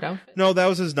same colored outfit. No, that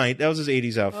was his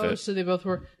 80s outfit. Oh, so they both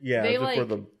were. Yeah, they like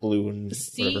the blue and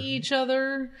see whatever. each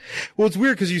other. Well, it's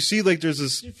weird because you see like there's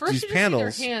these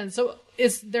panels. See their hands. So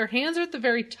their hands are at the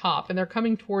very top and they're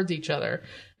coming towards each other.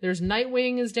 There's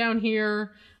Nightwing is down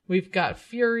here. We've got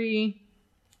Fury,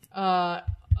 Flash,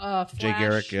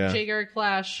 Jay Garrick,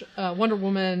 Flash, Wonder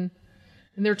Woman,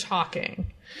 and they're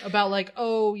talking about like,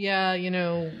 oh yeah,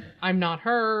 I'm not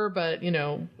her, but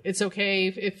it's okay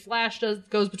if Flash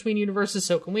goes between universes,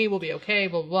 so can we? We'll be okay,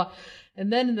 blah blah blah.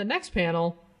 And then in the next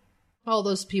panel, all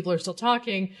those people are still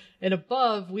talking, and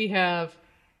above we have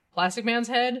Plastic Man's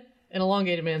head and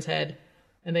Elongated Man's head,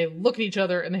 and they look at each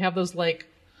other and they have those like,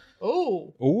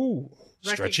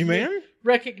 Stretchy Man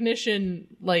recognition,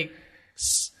 like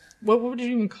what would you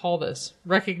even call this?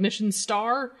 Recognition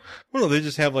star? Well, no, they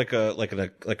just have like a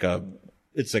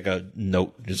it's like a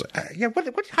note. Just like,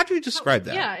 what? How do you describe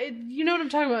that? Yeah, you know what I'm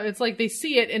talking about. It's like they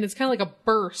see it and it's kind of like a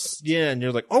burst. Yeah, and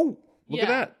you're like, oh, look at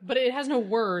that. But it has no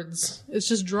words. It's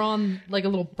just drawn like a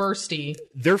little bursty.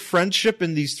 Their friendship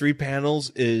in these three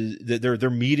panels is that they're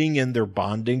meeting and they're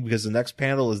bonding, because the next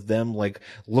panel is them like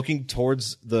looking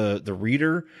towards the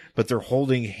reader, but they're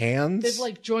holding hands. They've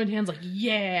like joined hands, like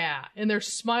yeah, and they're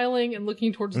smiling and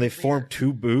looking towards. And the they form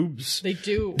two boobs. They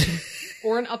do.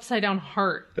 Or an upside down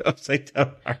heart. Upside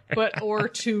down heart. Or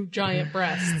two giant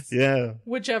breasts. Yeah.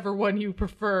 Whichever one you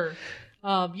prefer.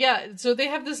 So they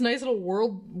have this nice little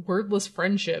wordless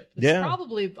friendship. It's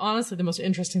probably, honestly, the most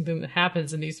interesting thing that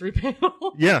happens in these three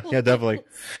panels. Yeah, definitely.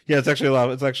 Yeah, it's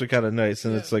actually kind of nice,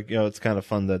 and it's like, it's kind of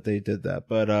fun that they did that.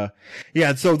 But,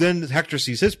 so then Hector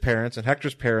sees his parents, and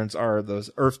Hector's parents are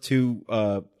those Earth 2,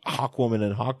 Hawkwoman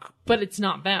and But it's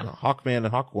not them. Hawkman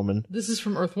and Hawkwoman. This is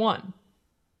from Earth 1.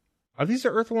 Are these the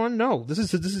Earth One? No, these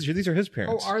are his Oh,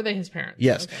 parents. are they his parents?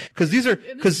 Yes, Okay. because these are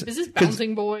Is this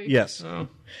Bouncing Boy? Yes. Oh,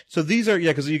 So these are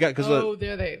because you got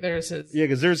there's his. yeah,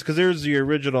 because there's the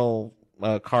original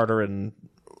Carter and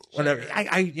whatever.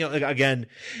 Again,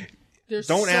 There's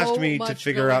don't so ask me to much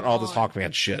figure out going all this on.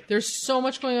 Hawkman shit. There's so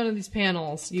much going on in these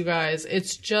panels, you guys.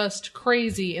 It's just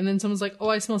crazy. And then someone's like, "Oh,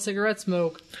 I smell cigarette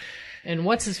smoke," and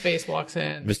what's his face walks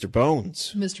in, Mr.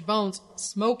 Bones. Mr. Bones,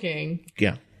 smoking,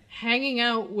 Yeah. hanging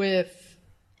out with.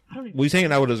 Well, he's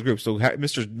hanging out with his group. So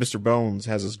Mr. Bones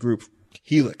has his group,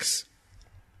 Helix.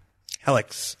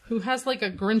 Who has like a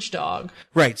Grinch dog?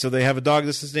 Right. So they have a dog.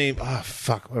 This is his name. Oh,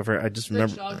 fuck. Whatever. I just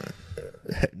Grinch remember. dog.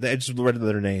 I just read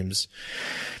their names.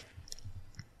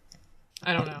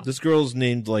 I don't know. This girl's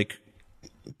named like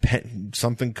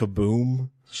something Kaboom.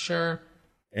 Sure.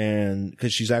 And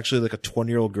because she's actually like a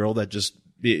 20-year-old girl that just,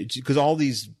 because all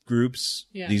these groups,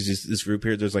 Yeah. this group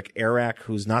here, there's like Arak,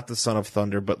 who's not the son of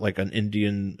Thunder, but like an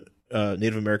Indian,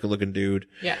 Native American looking dude.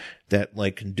 Yeah. That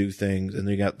like can do things. And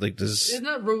they got like this. Isn't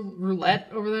that Roulette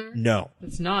over there? No.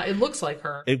 It's not. It looks like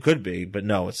her. It could be, but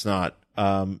no, it's not.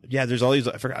 Yeah, there's all these,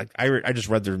 I forgot, I just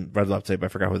read them up today, but I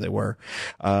forgot who they were.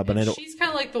 But I don't. She's kind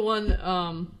of like the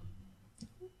one,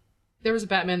 there was a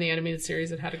Batman the Animated Series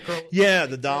that had a girl. Yeah,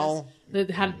 the doll. That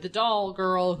had the doll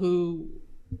girl who,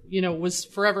 was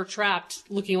forever trapped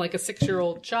looking like a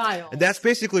 6-year-old child. And that's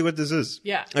basically what this is.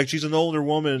 Yeah. Like she's an older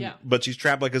woman, Yeah. but she's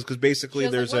trapped like this because basically She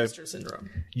has, there's like, Webster syndrome.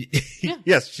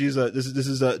 Yes, she's this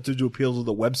is to appeal to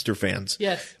the Webster fans.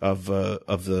 Yes. Of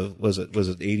the was it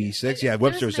 86? Yeah, There's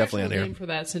Webster's an definitely on actual here. name for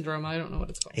that syndrome. I don't know what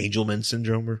it's called. Angelman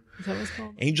syndrome or Is that what it's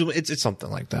called? it's something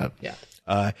like that. Yeah.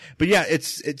 But yeah,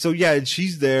 it's so yeah, and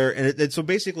she's there, and so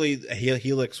basically,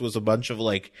 Helix was a bunch of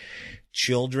like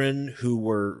children who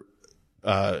were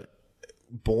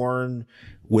born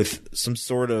with some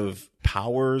sort of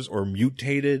powers or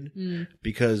mutated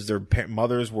because their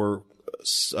mothers were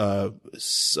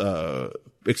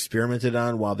experimented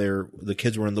on while the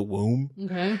kids were in the womb.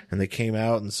 Okay. And they came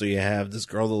out, and so you have this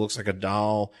girl that looks like a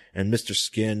doll, and Mr.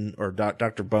 Skin or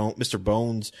Mr.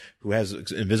 Bones, who has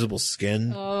invisible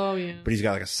skin, Oh, yeah. but he's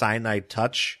got like a cyanide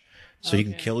touch, so he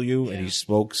can kill you, and he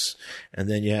smokes. And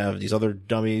then you have these other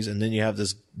dummies, and then you have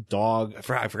this dog. I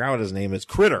forgot what his name is.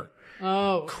 Critter.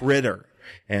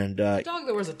 And Dog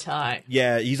that wears a tie.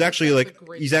 yeah, he's actually like a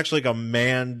great- a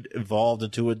man evolved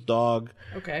into a dog.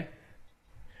 Okay.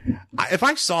 If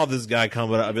I saw this guy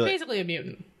coming up, I'd be like, Basically a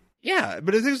mutant. yeah,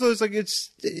 but the thing is, it's like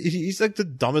he's like the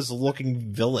dumbest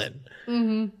looking villain.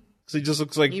 Mm-hmm. So he just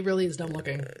looks like He really is dumb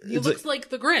looking. He It's looks like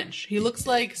the Grinch. He looks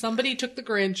like somebody took the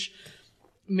Grinch,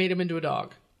 made him into a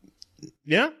dog.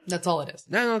 yeah. That's all it is.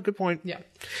 No, good point. Yeah.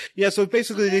 Yeah, so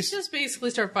basically They they just basically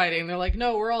start fighting. They're like,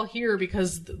 no, we're all here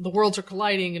because the worlds are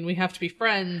colliding and we have to be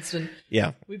friends. And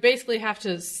yeah. we basically have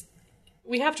to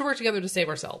work together to save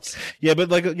ourselves. Yeah, but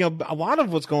like a lot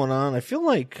of what's going on, I feel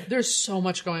like There's so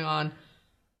much going on.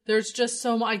 There's just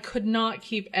so much. I could not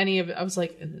keep any of it. I was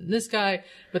like, and then this guy,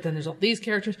 but then there's all these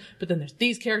characters, but then there's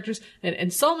these characters.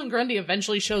 And Solomon Grundy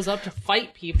eventually shows up to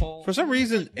fight people. for some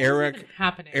reason even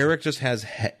happening? Eric just has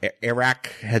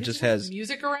just has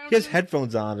music around he has him?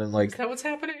 headphones on and like Is that what's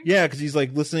happening? yeah, because he's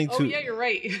like listening to Oh, yeah, you're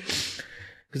right.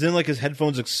 because then like his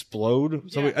headphones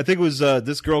explode. So Yeah. I think it was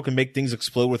this girl can make things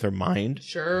explode with her mind.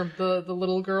 Sure. The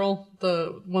little girl,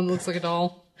 the one that looks like a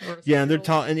doll. Or a Yeah, and they're girl.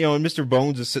 telling, and Mr.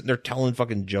 Bones is sitting there telling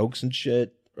fucking jokes and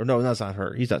shit. Or no, that's not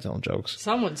her. He's not telling jokes.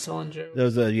 Someone's selling jokes.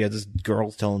 There's this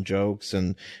girl's telling jokes,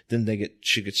 and then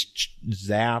she gets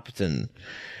zapped, and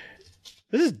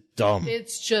this is dumb.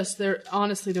 It's just there.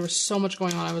 Honestly, there was so much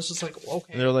going on. I was just like,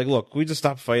 okay, And they're like, "Look, we just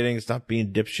stop fighting, stop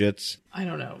being dipshits." I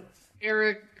don't know.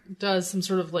 Eric does some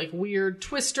sort of like weird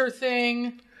twister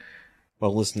thing.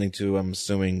 While listening to, I'm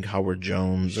assuming Howard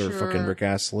Jones or Sure. fucking Rick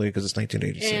Astley because it's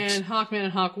 1986. And Hawkman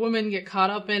and Hawkwoman get caught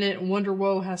up in it, and Wonder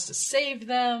Woman has to save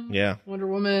them. Yeah. Wonder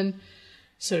Woman.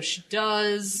 So she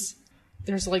does.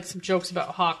 There's like some jokes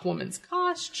about Hawkwoman's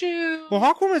costume. Well,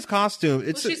 Hawkwoman's costume,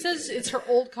 Well, she says it's her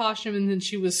old costume, and then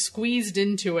she was squeezed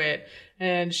into it,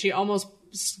 and she almost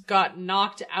got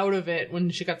knocked out of it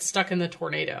when she got stuck in the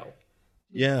tornado.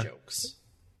 yeah. Jokes.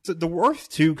 So the Earth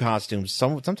 2 costumes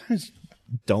sometimes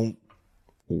don't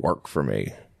work for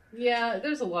me. Yeah,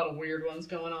 there's a lot of weird ones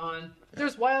going on.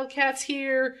 There's Wildcats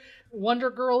here. Wonder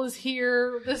Girl is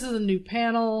here. This is a new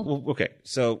panel. Well, okay,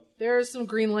 so There's some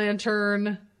Green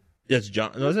Lantern. that's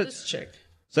John. No, is it? This chick.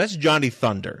 So that's Johnny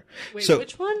Thunder. Wait, so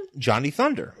which one? Johnny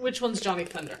Thunder, Which one's Johnny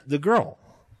Thunder? the girl.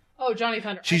 Oh, Johnny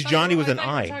Thunder. She's I thought Johnny you- with I an thought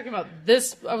you were eye. talking about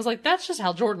this. I was like, that's just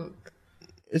Hal Jordan.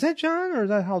 Is that John or is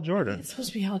that Hal Jordan? It's supposed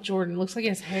to be Hal Jordan. Looks like he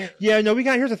has hair. Yeah, no,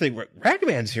 here's the thing.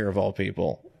 Ragman's here of all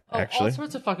people. actually. All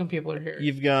sorts of fucking people are here.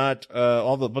 You've got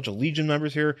bunch of Legion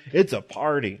members here. It's a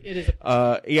party. It is a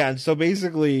party. Yeah, and so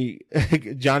basically,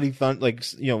 Johnny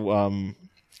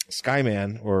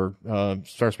Skyman or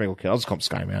Star Spangled Kid. I'll just call him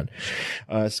Skyman.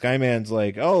 Skyman's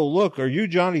like, "Oh, look, are you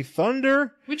Johnny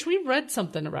Thunder?" Which we read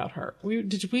something about her.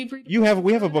 Did we read?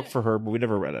 We have a book for her, but we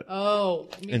never read it. Oh,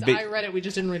 it means I read it. We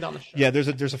just didn't read it on the show. Yeah,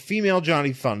 there's a female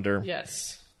Johnny Thunder.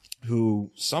 Yes.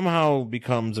 Who somehow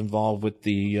becomes involved with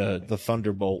the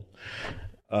Thunderbolt,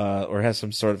 or has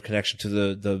some sort of connection to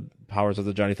the powers of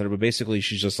the Johnny Thunder. But basically,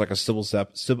 she's just like a Sybil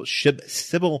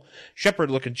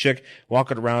Shepherd looking chick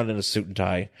walking around in a suit and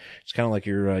tie. It's kind of like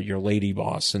your lady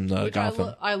boss in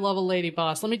Gotham. I love a lady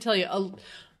boss. Let me tell you,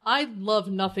 I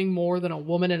love nothing more than a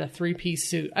woman in a 3-piece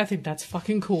suit. I think that's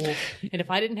fucking cool. And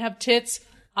if I didn't have tits,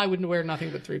 I wouldn't wear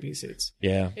nothing but 3-piece suits.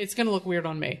 Yeah. It's going to look weird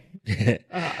on me.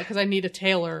 Because I need a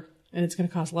tailor, and it's going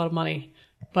to cost a lot of money.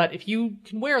 But if you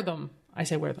can wear them, I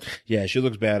say wear them. Yeah, she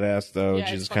looks badass though. Yeah,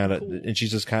 she's it's just kind of, cool. and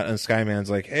she's just kind of, and Skyman's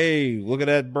like, "Hey, look at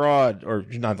that broad," or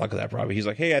not look at that broad, but he's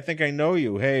like, "Hey, I think I know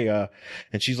you." Hey,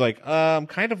 and she's like, "I'm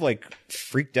kind of like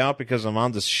freaked out because I'm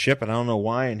on this ship and I don't know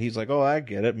why." And he's like, "Oh, I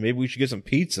get it. Maybe we should get some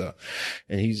pizza."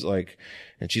 And he's like,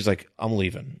 and she's like, "I'm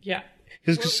leaving." Yeah.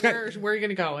 Because Where are you going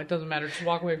to go? It doesn't matter. Just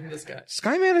walk away from this guy.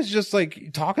 Skyman is just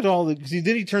like talking to all the.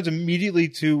 Then he turns immediately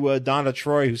to Donna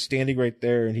Troy, who's standing right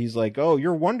there, and he's like, "Oh,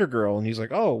 you're Wonder Girl," and he's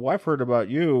like, "Oh, well, I've heard about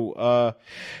you.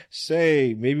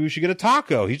 Say maybe we should get a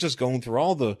taco." He's just going through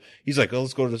all the. He's like, "Oh,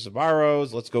 let's go to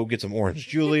Sbarro's. Let's go get some Orange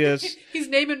Julius." He's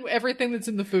naming everything that's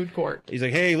in the food court. He's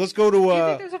like, "Hey, let's go to." Do you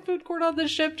think there's a food court on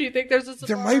this ship? Do you think there's a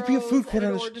There might be a food court and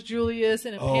on an this Orange Julius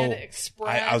and a Panda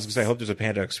Express? I was gonna say, I hope there's a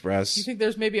Panda Express. Do you think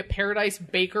there's maybe a Paradise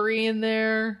Bakery in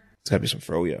there? It's gotta be some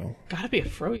froyo. Gotta be a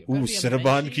froyo. Ooh,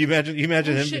 Cinnabon. Can you imagine? You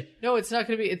imagine him? Shit. No, it's not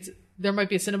gonna be. There might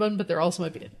be a Cinnabon, but there also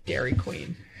might be a Dairy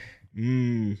Queen.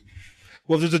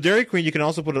 Well, if there's a Dairy Queen, you can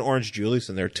also put an Orange Julius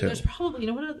in there too. There's probably, you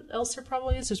know what else there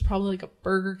probably is? There's probably like a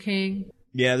Burger King.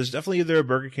 Yeah, there's definitely either a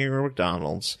Burger King or a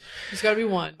McDonald's. There's got to be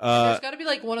one. There's got to be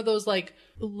like one of those like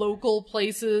local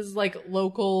places, like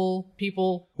local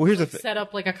people. Well, here's the thing. Set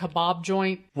up like a kebab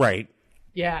joint. Right.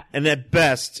 Yeah. And at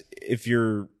best, if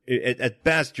you're at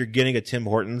best, you're getting a Tim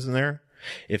Hortons in there.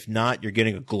 If not, you're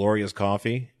getting a Glorious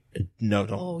Coffee. No,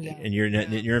 don't. Oh, yeah. And you're in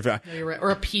No, you're right.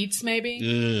 Or a Pete's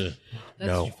maybe. That's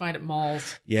no. what you find at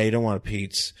malls. Yeah, you don't want a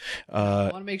Pete's.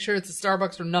 Want to make sure it's a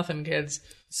Starbucks or nothing, kids.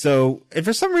 So, and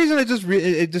for some reason, it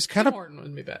just kind of. Tim Horton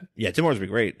wouldn't be bad. Yeah, Tim Hortons would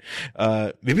be great.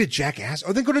 Maybe a Jack Astor.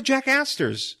 Oh, then go to Jack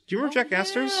Astor's. Do you remember Jack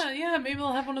Astor's? Yeah, maybe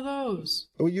they'll have one of those.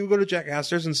 Oh, you go to Jack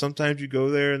Astor's, and sometimes you go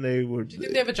there, and they would. Do you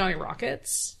think they have a Johnny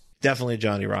Rockets? Definitely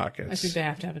Johnny Rockets. I think they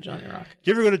have to have a Johnny Rocket.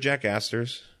 Do you ever go to Jack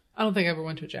Astor's? I don't think I ever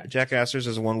went to a Jack. Jack Astor's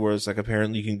is one where it's like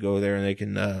apparently you can go there and they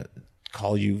can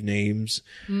call you names.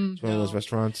 It's one of those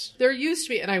restaurants. There used to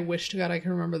be, and I wish to God I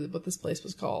can remember what this place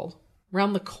was called.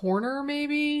 Round the Corner,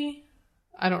 maybe?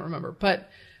 I don't remember. But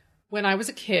when I was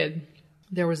a kid,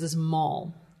 there was this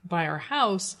mall by our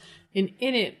house, and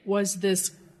in it was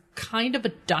this kind of a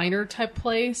diner type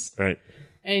place. Right.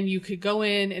 And you could go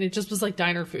in, and it just was like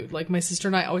diner food. Like my sister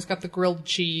and I always got the grilled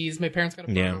cheese. My parents got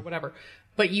a burger, whatever.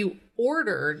 But you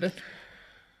ordered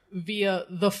via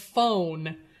the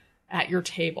phone at your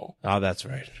table. Oh, that's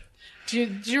right. Do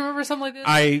you remember something like this?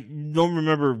 I don't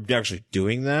remember actually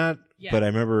doing that, but I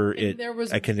remember it.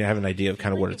 I can have an idea of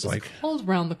kind of what it's like. Called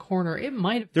Round the Corner. It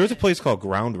might have. There was a place called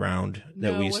Ground Round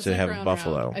that we used to have in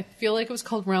Buffalo. Round. I feel like it was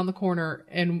called Round the Corner,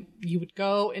 and you would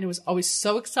go, and it was always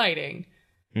so exciting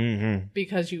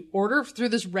because you order through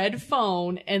this red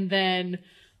phone, and then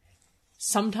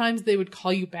sometimes they would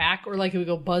call you back, or like it would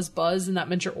go buzz buzz, and that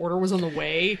meant your order was on the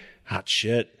way. Hot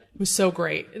shit. It was so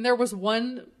great. And there was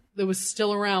one that was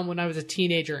still around when I was a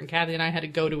teenager, and Kathy and I had to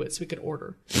go to it so we could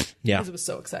order. Yeah. Because it was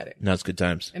so exciting. No, it's good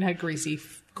times. And had greasy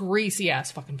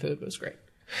ass fucking food. It was great.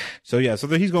 So yeah, so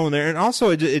he's going there, and also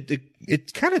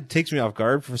it kind of takes me off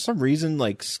guard for some reason.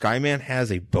 Like Skyman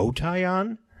has a bow tie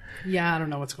on. Yeah, I don't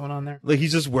know what's going on there. Like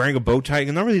he's just wearing a bow tie,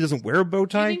 and normally he doesn't wear a bow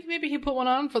tie. I think maybe he put one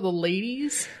on for the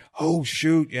ladies. Oh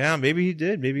shoot, yeah, maybe he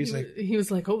did. Maybe He was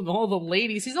like, oh, all the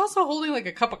ladies. He's also holding like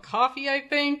a cup of coffee, I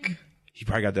think. He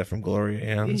probably got that from Gloria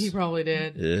Ann's. He probably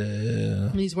did. Yeah.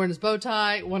 And he's wearing his bow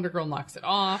tie. Wonder Girl knocks it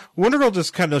off. Wonder Girl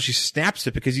just kind of, she snaps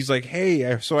it because he's like, hey,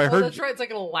 I Oh, heard. that's right. It's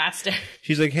like an elastic.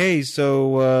 She's like, hey,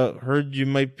 so, heard you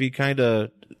might be kind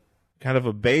of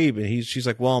a babe. And she's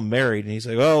like, well, I'm married. And he's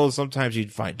like, oh, sometimes you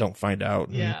don't find out.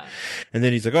 And, Yeah. And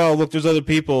then he's like, oh, look, there's other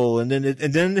people. And then,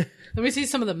 Then we see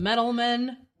some of the metal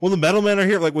men. well, the metal men are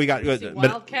here. Like we got,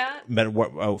 Wildcat.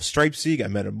 Stripesy, you got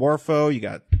Metamorpho, you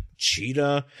got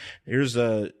Cheetah. Here's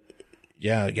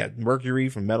Yeah, you got Mercury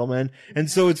from Metal Men. And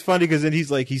so it's funny because then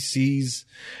he's like, he sees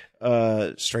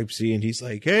Stripe C and he's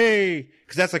like, hey,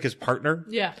 because that's like his partner.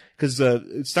 Yeah. Because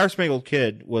Star Spangled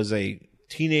Kid was a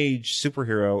teenage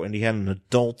superhero and he had an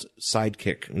adult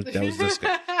sidekick. That was this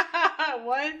guy.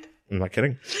 What? I'm not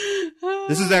kidding.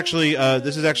 This is actually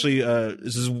this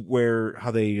is where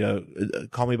how they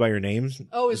Call Me by Your Name.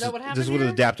 Oh, is that what happened? This is what is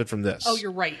here? adapted from this. Oh,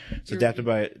 you're right. It's adapted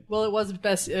by. Well, it was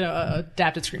best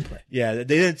adapted screenplay. Yeah, they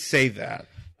didn't say that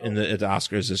at the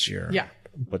Oscars this year. Yeah.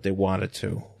 But they wanted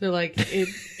to. They're like,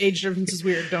 age difference is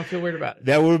weird. Don't feel weird about it.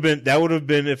 That would have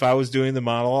been if I was doing the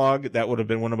monologue. That would have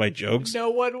been one of my jokes. No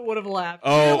one would have laughed.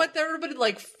 Oh. You know what? There would have been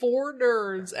like 4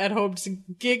 nerds at home just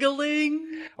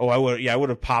giggling. Oh, I would. Yeah, I would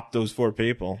have popped those 4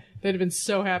 people. They'd have been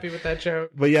so happy with that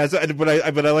joke. But yeah, but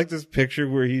I like this picture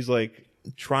where he's like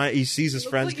trying. He sees his Looks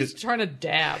friends like he's trying to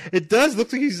dab. it does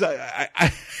look like he's.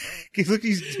 He's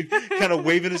kind of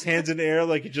waving his hands in the air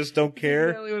like you just don't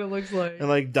care. Exactly what it looks like. And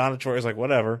like Donna Troy's like,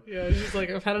 whatever. Yeah, he's just like,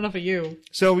 I've had enough of you.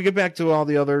 So we get back to all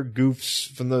the other goofs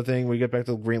from the thing. We get back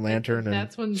to Green Lantern, and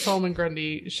That's when Solomon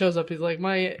Grundy shows up. He's like,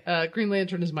 my Green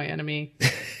Lantern is my enemy.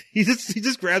 he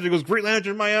just grabs it and goes, Green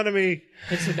Lantern, my enemy.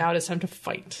 And so now it is time to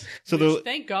fight. So Which,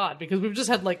 thank God, because we've just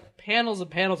had like panels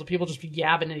and panels of people just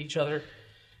yabbing at each other.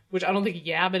 Which I don't think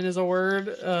yabbing is a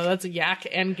word. That's a yak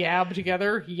and gab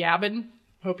together. Yabbing.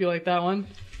 Hope you like that one.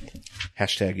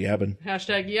 Hashtag yabbing.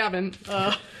 Hashtag yabbing.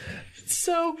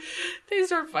 So they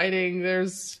start fighting.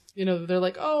 There's, they're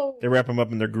like, oh. They wrap him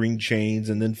up in their green chains,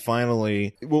 and then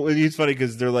finally, well, it's funny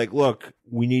because they're like, look,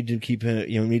 we need to keep him,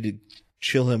 we need to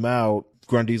chill him out.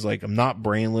 Grundy's like, I'm not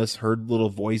brainless. Heard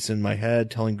little voice in my head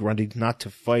telling Grundy not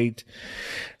to fight,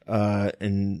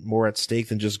 and more at stake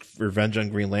than just revenge on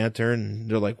Green Lantern. And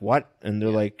they're like, what? And they're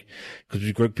like,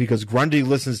 because Grundy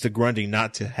listens to Grundy,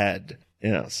 not to Head.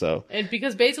 So. And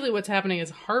because basically what's happening is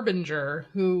Harbinger,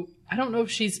 who I don't know if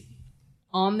she's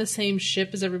on the same ship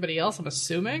as everybody else, I'm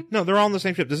assuming. No, they're all on the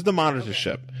same ship. This is the Monitor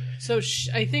ship. So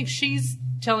I think she's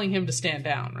telling him to stand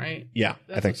down, right? Yeah,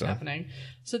 That's I think what's so. happening.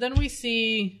 So then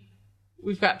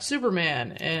we've got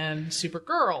Superman and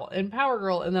Supergirl and Power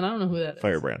Girl, and then I don't know who that is.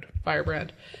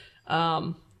 Firebrand.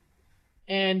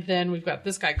 And then we've got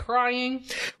this guy crying.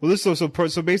 Well,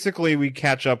 so basically we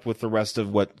catch up with the rest of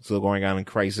what's going on in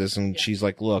Crisis, and she's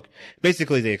like, look,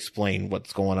 basically they explain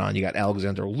what's going on. You got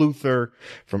Alexander Luthor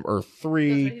from Earth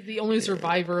 3. He's the only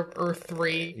survivor of Earth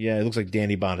 3. Yeah, it looks like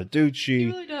Danny Bonaducci. He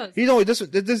really does. He's always, this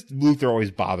Luthor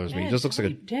always bothers me. He just looks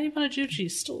like Danny Bonaducci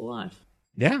is still alive.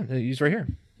 Yeah, he's right here.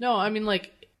 No, I mean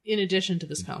like in addition to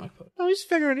this comic book. Oh, he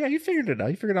figured it out. He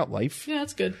figured out life. Yeah,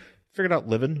 that's good. Figured out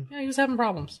living. Yeah, he was having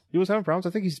problems. He was having problems. I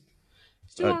think he's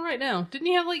doing all right now. Didn't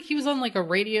he have he was on like a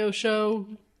radio show?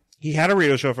 He had a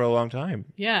radio show for a long time.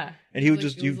 Yeah. And he would it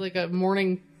was like a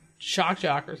morning shock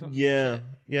jock or something. Yeah.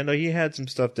 Yeah, no, he had some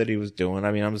stuff that he was doing.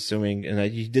 I mean, I'm assuming, and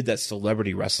he did that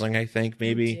celebrity wrestling, I think,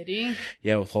 maybe. Did he?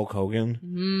 Yeah, with Hulk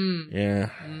Hogan. Yeah.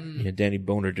 Yeah, Danny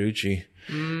Bonaducci.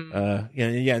 Yeah,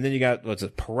 and then you got,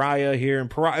 Pariah here. And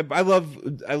Pariah, I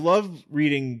love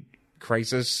reading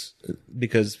Crisis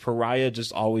because Pariah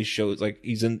just always shows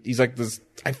he's like this,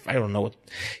 I don't know what,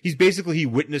 he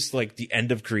witnessed like the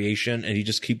end of creation, and he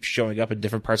just keeps showing up in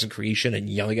different parts of creation and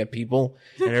yelling at people,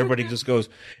 and everybody just goes,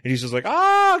 and he's just like,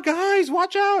 guys,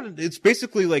 watch out. And it's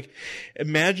basically like,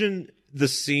 imagine the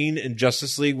scene in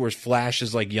Justice League where Flash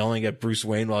is like yelling at Bruce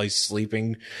Wayne while he's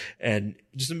sleeping, and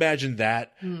just imagine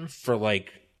that for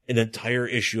like an entire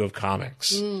issue of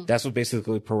comics. That's what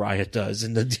basically Pariah does,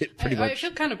 and pretty much. I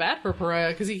feel kind of bad for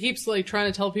Pariah because he keeps like trying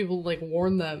to tell people, like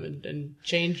warn them and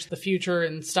change the future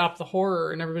and stop the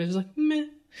horror, and everybody's like, meh.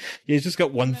 Yeah, he's just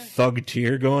got one thug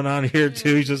tear going on here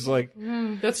too. He's just like,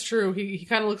 that's true. He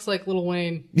kind of looks like Lil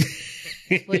Wayne.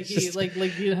 Like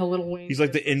Lil Wayne. He's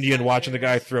like the Indian watching the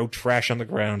guy throw trash on the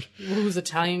ground. Who's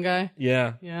Italian guy?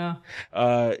 Yeah. Yeah.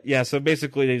 Yeah. So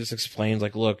basically, they just explained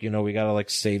like, look, we gotta like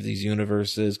save these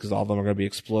universes because all of them are gonna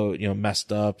be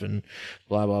messed up and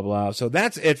blah blah blah. So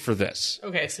that's it for this.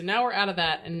 Okay, so now we're out of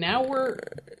that, and now we're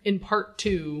in part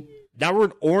 2. Now we're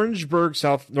in Orangeburg,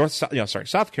 South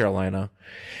Carolina,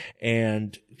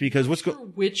 and because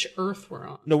which Earth we're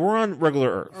on? No, we're on regular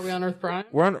Earth. Are we on Earth Prime?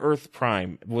 We're on Earth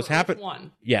Prime. What's happened?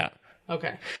 1. Yeah.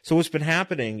 Okay. So what's been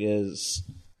happening is,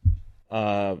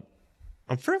 I'm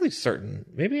fairly certain.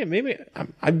 Maybe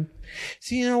I'm.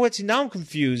 See, now I'm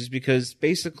confused because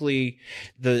basically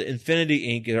the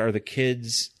Infinity Inc. are the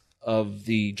kids of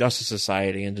the Justice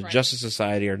Society, and the Justice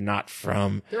Society are not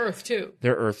from. They're Earth 2.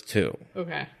 They're Earth 2.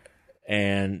 Okay.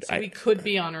 And So we could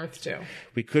be on Earth too.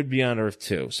 we could be on Earth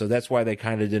too. So that's why they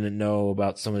kind of didn't know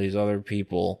about some of these other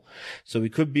people. So we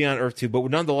could be on Earth too, but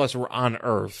nonetheless, we're on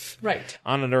Earth. Right.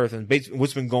 On an Earth. And basically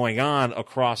what's been going on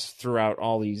throughout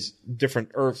all these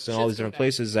different Earths and all these different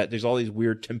places, that there's all these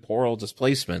weird temporal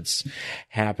displacements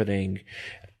happening,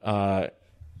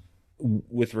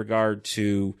 with regard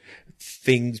to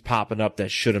things popping up that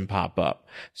shouldn't pop up.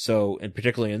 So, and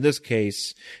particularly in this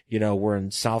case, we're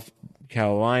in South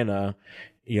Carolina,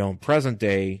 in present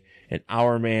day, and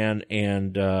Our Man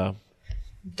and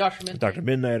Dr.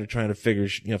 Midnight are trying to figure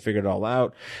it all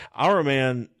out. Our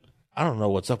Man, I don't know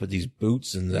what's up with these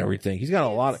boots and everything. He's got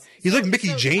a lot of, he's like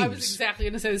Mickey James. I was exactly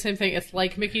going to say the same thing. It's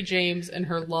like Mickey James and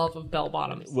her love of bell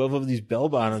bottoms. Love of these bell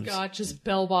bottoms. He's got just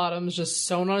bell bottoms just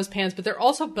sewn on his pants, but they're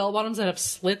also bell bottoms that have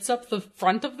slits up the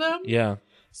front of them. Yeah.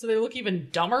 So they look even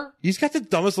dumber. He's got the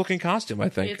dumbest looking costume, I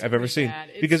think, It's I've ever pretty seen. bad.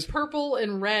 It's Because purple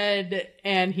and red,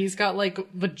 and he's got like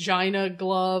vagina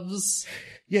gloves.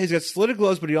 yeah, he's got slitted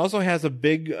gloves, but he also has a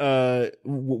big,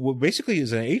 what basically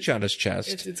is an H on his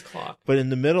chest. It's clock. But in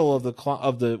the middle of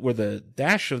where the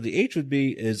dash of the H would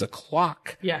be is a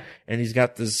clock. Yeah. And he's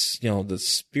got this, the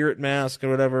spirit mask or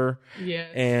whatever. Yeah.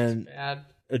 And Bad.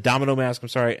 a domino mask, I'm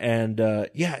sorry. And,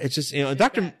 it's just,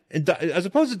 as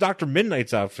opposed to Dr.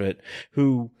 Midnight's outfit,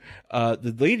 who,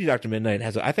 the lady Dr. Midnight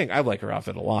I think I like her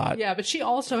outfit a lot. Yeah, but she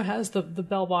also has the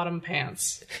bell bottom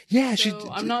pants. Yeah, So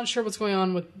I'm not sure what's going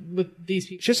on with these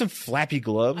people. she has some flappy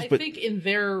gloves, I but think in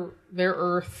their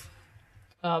Earth,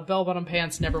 bell bottom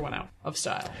pants never went out of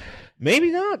style. maybe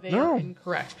not. They No. are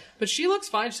incorrect. But she looks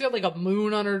fine. She's got like a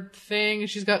moon on her thing.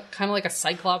 She's got kind of like a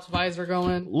Cyclops visor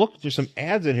going. Look, there's some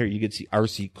ads in here. You could see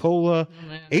RC Cola,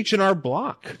 H&R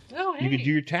Block. Oh, hey. You could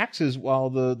do your taxes while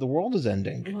the world is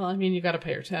ending. Well, I mean, you got to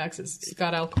pay your taxes. It's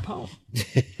got Al Capone.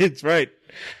 It's right.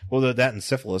 Well, that and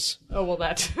syphilis. Oh, well,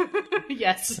 that.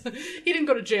 Yes. He didn't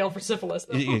go to jail for syphilis,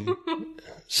 though.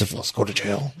 Syphilis, go to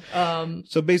jail.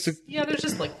 So basically, Yeah, there's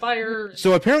just like fire.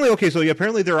 so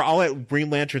apparently they're all at Green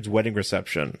Lantern's wedding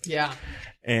reception, Yeah.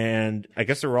 and I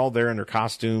guess they were all there in their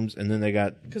costumes, and then they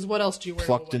got Because what else do you wear?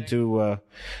 plucked to a wedding? into a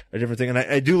different thing. And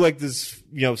I do like this,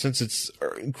 since it's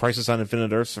Crisis on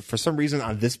Infinite Earths, for some reason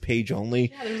on this page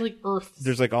only, Yeah, there's like Earth.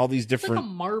 there's like all these It's like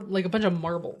different, like a bunch of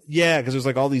marbles. yeah, because there's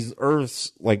like all these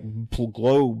Earths, like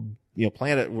globe,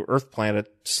 Earth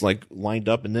planets, like lined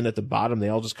up, and then at the bottom they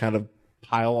all just kind of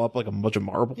pile up like a bunch of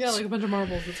marbles. Yeah, like a bunch of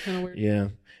marbles. It's kind of weird. Yeah.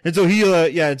 And so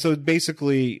and so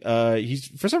basically, he's,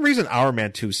 for some reason, Our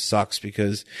Man 2 sucks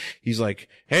because he's like,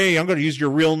 hey, I'm going to use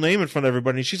your real name in front of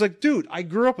everybody. And she's like, dude, I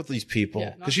grew up with these people.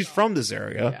 Yeah, Cause she's from this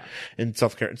area in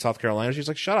South Carolina. She's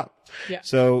like, shut up. Yeah.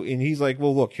 So, and he's like,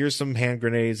 well, look, here's some hand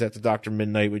grenades that the Dr.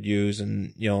 Midnight would use,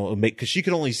 and, cause she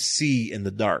can only see in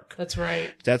the dark. That's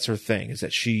right. That's her thing, is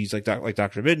that she's like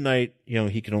Dr. Midnight,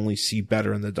 he can only see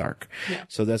better in the dark. Yeah.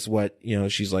 So that's what,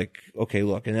 she's like, okay,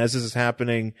 look. And as this is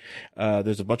happening,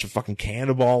 there's a bunch of fucking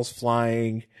cannonballs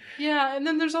flying. Yeah, and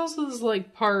then there's also this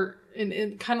like part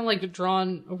in kind of like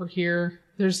drawn over here.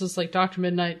 There's this like Dr.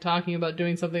 Midnight talking about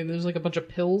doing something. There's like a bunch of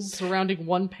pills surrounding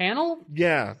one panel,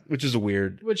 Yeah. Which is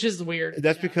weird.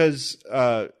 That's Because,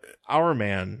 Our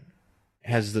Man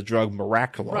has the drug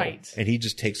Miraculum. Right. And he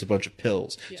just takes a bunch of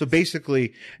pills. So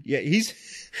basically, he's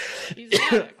He's an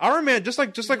addict. Our Man, just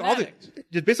like all the,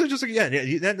 addict. basically just like,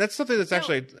 that's something that's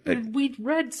actually, We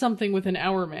read something with an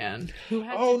Hour Man who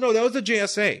had. oh no, that was the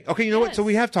JSA. Okay. You know what? So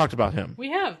we have talked about him. We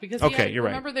have because Okay, you're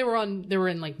right. Remember they were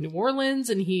in like New Orleans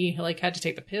and he like had to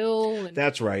take the pill. And,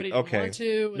 That's right. but he didn't Okay. want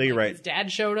to, and, No, you're like, right. His dad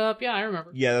showed up. Yeah, I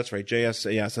remember. Yeah, that's right.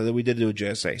 JSA. Yeah, so we did do a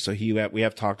JSA. So we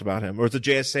have talked about him. Or was it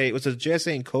JSA? Was it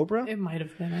JSA in Cobra? It might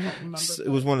have been. I don't remember. It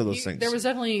was one of those things. There was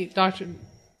definitely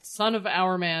Son of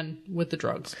Hour Man with the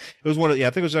drugs. It was one of, I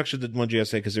think it was actually the one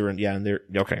JSA because they were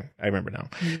okay, I remember now.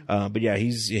 Mm-hmm. But yeah,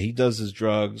 he does his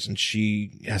drugs and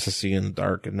she has to see in the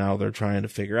dark, and now they're trying to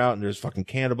figure out, and there's fucking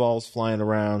cannonballs flying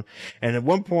around. And at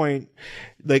one point,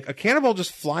 like a cannonball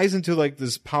just flies into like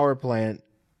this power plant,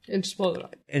 And just blow it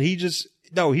up. and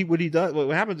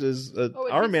what happens is, Oh,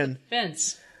 it Our hits Man, the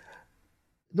fence.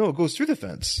 no, it goes through the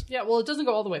fence. Yeah, well, it doesn't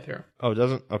go all the way through. Oh, it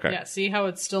doesn't? Okay. Yeah, see how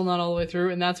it's still not all the way through,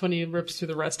 and that's when he rips through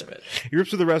the rest of it. He rips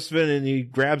through the rest of it, and he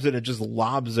grabs it and just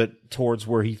lobs it towards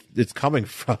where it's coming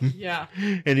from. Yeah.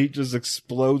 And he just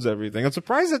explodes everything. I'm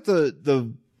surprised that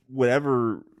the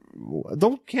whatever,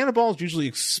 don't cannonballs usually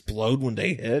explode when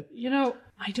they hit?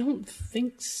 I don't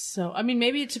think so. I mean,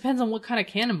 maybe it depends on what kind of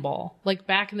cannonball. Like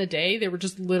back in the day, they were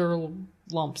just literal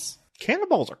lumps.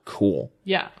 Cannonballs are cool.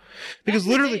 Yeah. Because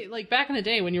Back in the literally, day, like back in the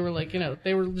day when you were like,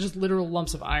 they were just literal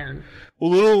lumps of iron.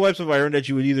 little lumps of iron that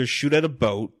you would either shoot at a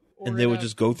boat and they would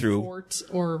just go through. Fort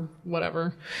or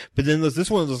whatever. But then this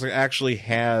one actually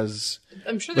has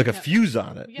I'm sure like a fuse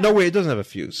on it. Yeah. No, wait, it doesn't have a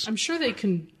fuse. I'm sure they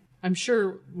can. I'm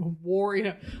sure war.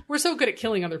 We're so good at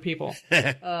killing other people.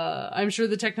 I'm sure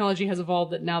the technology has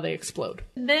evolved that now they explode.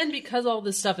 And then because all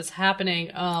this stuff is happening,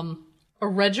 a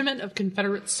regiment of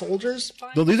Confederate soldiers.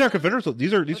 No, these aren't Confederate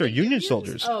soldiers. These are Union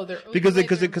soldiers. Oh, they're because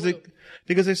blue.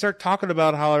 because they start talking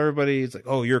about how everybody's like,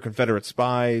 oh, you're Confederate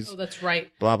spies. Oh, that's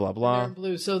right. Blah blah They're blah. in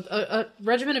blue. So a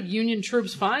regiment of Union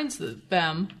troops finds them,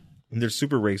 And they're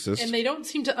super racist. and they don't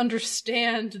seem to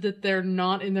understand that they're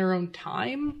not in their own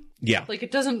time. Yeah. Like, it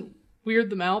doesn't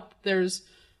weird them out. There's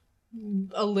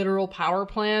a literal power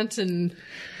plant and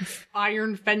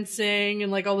iron fencing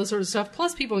and like all this sort of stuff,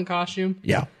 plus people in costume.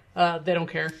 Yeah. They don't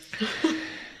care.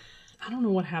 I don't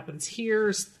know what happens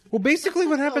here. Well, basically,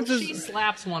 what happens she is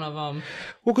slaps one of them.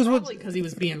 well, because what? Probably because he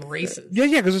was being racist. Yeah,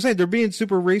 because they're saying they're being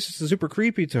super racist and super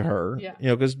creepy to her. Yeah. You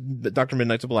know, because Dr.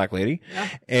 Midnight's a black lady. Yeah.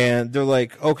 And they're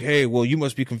like, okay, well, you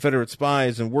must be Confederate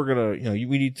spies, and we're gonna,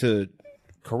 we need to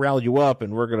corral you up,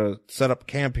 and we're gonna set up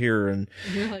camp here, and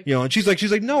Like, and she's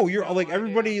like, no, you're like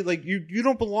everybody, like you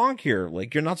don't belong here,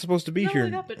 like you're not supposed to be not here.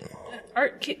 only that,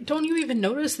 but don't you even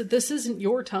notice that this isn't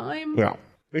your time? Yeah,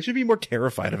 they should be more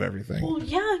terrified of everything. Well,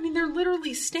 yeah, I mean, they're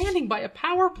literally standing by a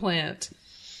power plant.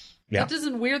 Yeah, That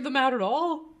doesn't weird them out at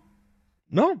all.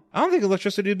 no, I don't think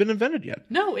electricity had been invented yet.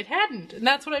 No, it hadn't. And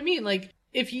that's what I mean. Like,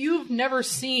 if you've never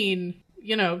seen,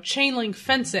 chain link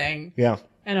fencing Yeah.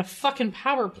 and a fucking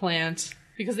power plant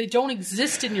because they don't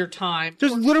exist in your time.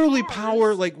 There's or literally cars,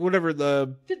 power, like whatever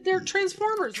the. They're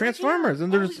transformers. Transformers, Like,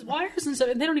 and all there's- these wires and stuff,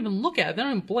 and they don't even look at it. They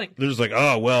don't even blink. They're just like,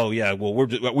 oh well, yeah, well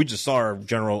we just saw our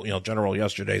general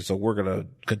yesterday, so we're gonna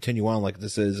continue on like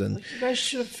this is, and You guys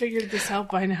should have figured this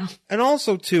out by now. and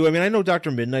also too, I mean, I know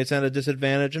Dr. Midnight's at a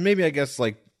disadvantage, and maybe I guess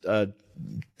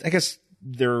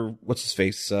they're what's his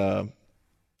face,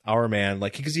 Our Man,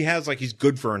 like because he's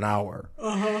good for an hour.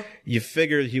 You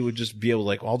figured he would just be able to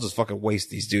like, well, I'll just fucking waste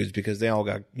these dudes because they all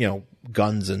got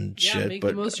guns and Yeah, shit, make but.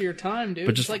 the most of your time, dude.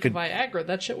 but It's just like fucking- Viagra.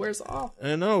 That shit wears off.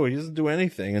 I know he doesn't do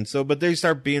anything, and so but they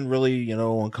start being really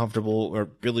uncomfortable or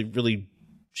really really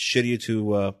shitty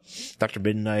to Dr.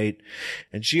 Midnight,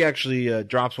 and she actually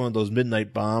drops one of those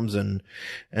midnight bombs and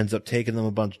ends up taking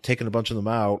a bunch of them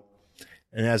out.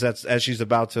 And as she's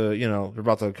about to they're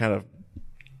about to kind of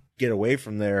get away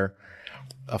from there,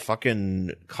 a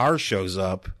fucking car shows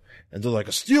up. And they're like,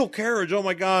 a steel carriage, oh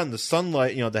my god, and the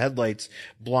sunlight, the headlights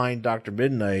blind Dr.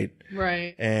 Midnight.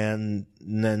 Right. And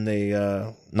then they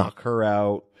knock her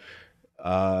out.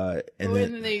 And And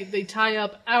then they tie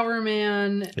up Our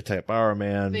Man. they tie up Our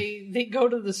Man. They go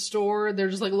to the store. They're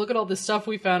just like, look at all this stuff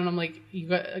we found. And I'm like, you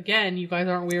guys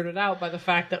aren't weirded out by the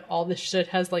fact that all this shit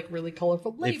has like really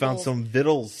colorful labels. They found some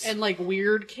vittles. And like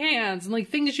weird cans and like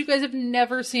things you guys have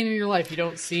never seen in your life. You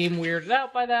don't seem weirded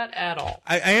out by that at all.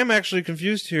 I am actually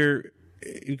confused here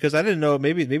because I didn't know.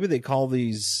 Maybe they call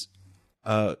these.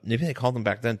 Maybe they called them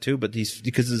back then too, but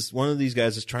one of these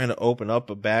guys is trying to open up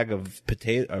a bag of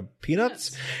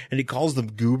peanuts, and he calls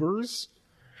them goobers.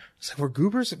 It's like, were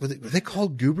goobers? Were they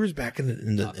called goobers back in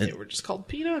the? They were just called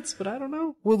peanuts, but I don't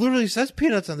know. Well, it literally says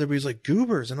peanuts on there, but he's like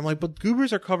goobers, and I'm like, but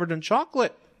goobers are covered in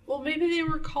chocolate. Well, maybe they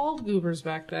were called goobers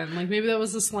back then. Like, maybe that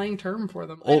was the slang term for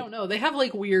them. I don't know. They have,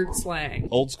 like, weird slang.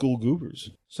 Old school goobers.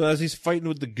 So as he's fighting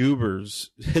with the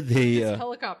goobers,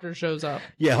 Helicopter shows up.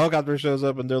 helicopter shows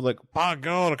up, and they're like, by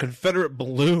God, a Confederate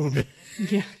balloon.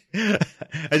 Yeah.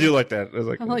 I do like that. I was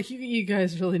like, I'm like, you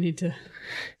guys really need to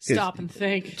stop and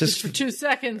think. Just for 2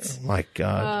 seconds. oh my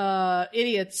God.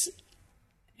 Idiots.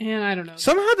 And I don't know.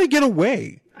 Somehow they get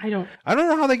away. I don't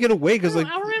know how they get away, because like,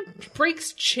 Our Man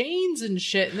breaks chains and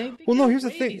shit. And they well, get no, here's the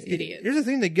away, thing. these idiots. Here's the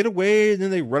thing. They get away, and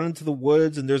then they run into the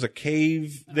woods, and there's a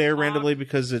cave there randomly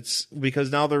because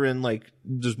now they're in like,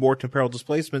 there's more temporal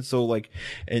displacement. So like,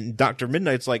 and Dr.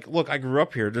 Midnight's like, look, I grew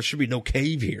up here. There should be no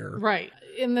cave here. Right.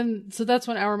 And then, so that's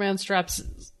when Our Man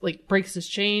breaks his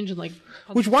chain and like,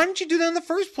 Which, why didn't you do that in the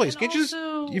first place? And Can't you just,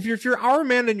 also- if you're Our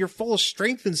Man and you're full of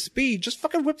strength and speed, just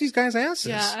fucking whip these guys' asses.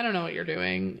 yeah, I don't know what you're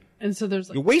doing. And so there's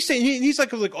like, You're wasting. He's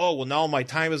like, oh well, now my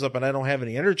time is up and I don't have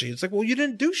any energy. It's like, well, you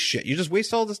didn't do shit. You just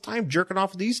wasted all this time jerking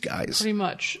off of these guys. pretty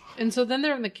much. And so then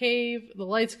they're in the cave, the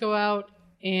lights go out,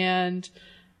 and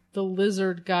the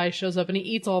lizard guy shows up and he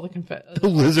eats all the The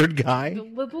lizard guy. the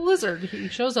lizard. He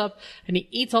shows up and he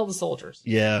eats all the soldiers,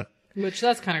 Yeah, which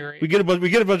that's kind of great. we get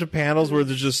a bunch of panels where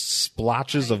there's just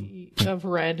splotches Of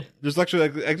red. There's actually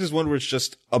like, I just one where it's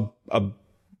just a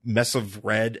mess of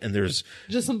red and there's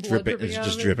Just some blood dripping It's out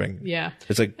just of it. dripping. Yeah.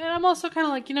 It's like, And I'm also kind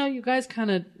of like, you guys kind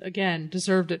of, again,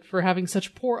 deserved it for having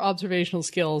such poor observational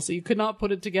skills that you could not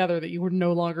put it together that you were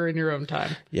no longer in your own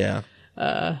time. yeah.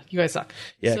 You guys suck.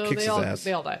 Yeah, so kicks they his all, ass.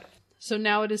 They all died. So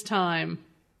now it is time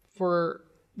for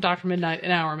Dr. Midnight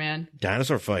and Hourman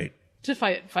Dinosaur fight. to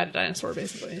fight a dinosaur,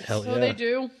 basically. Hell so yeah. they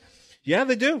do. Yeah,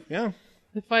 they do. Yeah.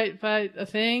 They fight a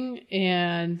thing,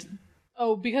 and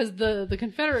because the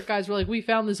Confederate guys were like, we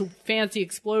found this fancy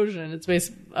explosion. It's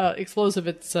explosive.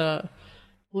 It's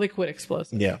liquid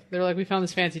explosive. Yeah. They're like, we found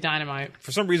this fancy dynamite.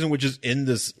 For some reason, which is in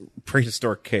this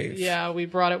prehistoric cave. Yeah, we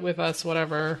brought it with us.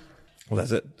 Whatever. Well,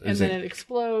 that's it. And then it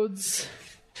explodes.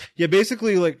 Yeah,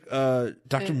 basically, like Dr.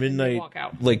 And Midnight, they walk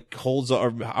out. like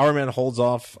our man holds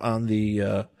off on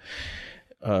the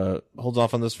holds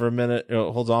off on this for a minute.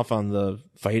 Holds off on the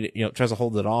fight. Tries to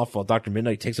hold it off while Dr.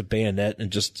 Midnight takes a bayonet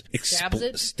and just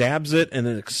stabs it, and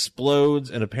then explodes.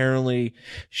 And apparently,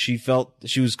 she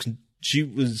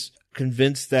was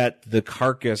convinced that the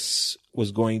carcass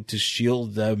was going to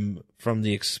shield them from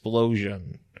the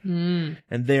explosion. And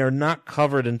they are not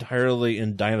covered entirely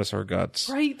in dinosaur guts.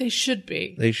 Right? They should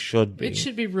be. They should be. It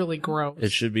should be really gross.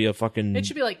 It should be a fucking... It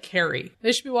should be like Carrie.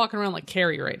 They should be walking around like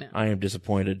Carrie right now. I am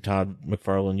disappointed, Todd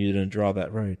McFarlane. You didn't draw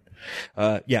that right.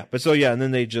 And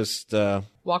then they just...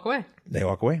 Walk away. They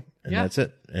walk away. And that's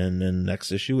it. And then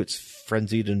next issue, it's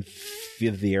Frenzied and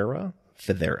Fithera.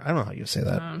 I don't know how you say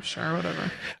that. I'm sure,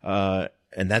 whatever.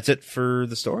 And that's it for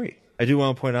the story. I do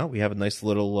want to point out we have a nice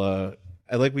little...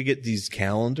 we get these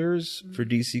calendars for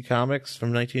DC Comics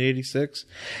from 1986.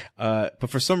 But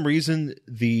for some reason,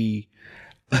 they're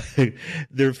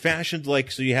fashioned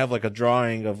so you have like a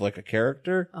drawing of like a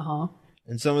character.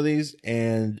 In some of these,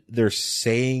 and there's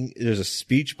a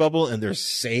speech bubble and they're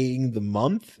saying the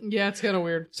month. Yeah, it's kind of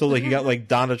weird. So you got like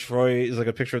Donna Troy is like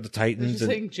a picture of the Titans. She's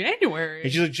saying January.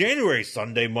 And she's like January,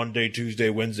 Sunday, Monday, Tuesday,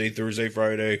 Wednesday, Thursday,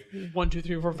 Friday. 1, 2,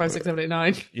 3, 4, 5, 6, 7, 8,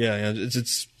 9. Yeah,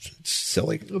 it's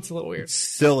silly. It's a little weird. It's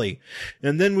silly.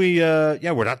 And then we're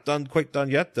not quite done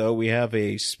yet though. We have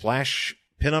a splash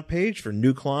pinup page for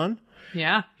Nuklon.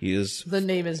 Yeah. The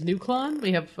name is Nuklon.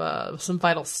 We have some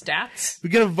vital stats. We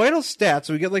get a vital stat,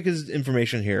 so we get like his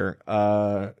information here.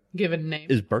 Give it a name.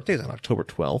 His birthday's on October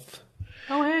 12th.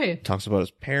 Oh, hey. Talks about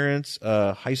his parents,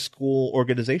 high school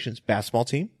organizations, basketball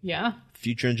team. Yeah.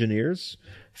 Future Engineers,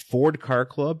 Ford Car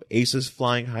Club, Aces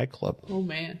Flying High Club. Oh,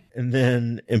 man. And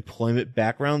then employment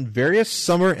background, various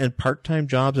summer and part-time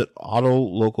jobs at auto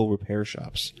local repair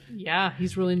shops. Yeah,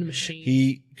 he's really into machines.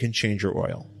 He can change your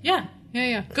oil. Yeah.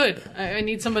 Good. I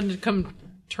need someone to come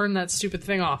turn that stupid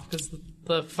thing off because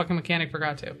the fucking mechanic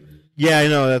forgot to. Yeah, I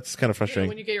know. That's kind of frustrating.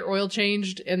 When you get your oil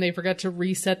changed and they forgot to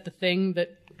reset the thing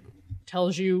that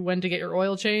tells you when to get your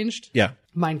oil changed. Yeah.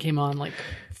 Mine came on like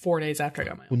 4 days after I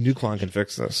got my oil. Well, Nuklon can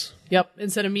fix this. Yep.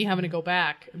 Instead of me having to go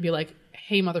back and be like,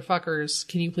 hey, motherfuckers,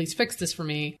 can you please fix this for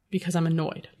me? Because I'm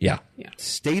annoyed. Yeah. Yeah.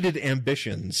 Stated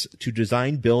ambitions to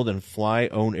design, build, and fly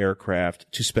own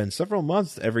aircraft to spend several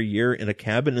months every year in a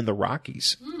cabin in the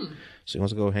Rockies. So he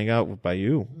wants to go hang out by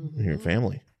you and your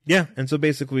family. Yeah. And so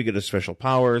basically we get his special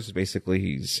powers.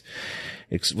 Basically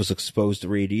was exposed to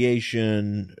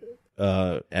radiation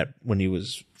when he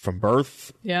was from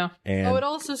birth. Yeah. And it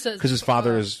also says... Because his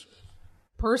father is...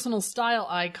 personal style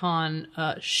icon,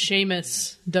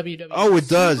 Sheamus WWE. Oh, it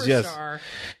does, superstar.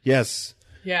 Yes.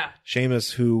 Yeah.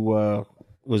 Sheamus, who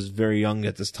was very young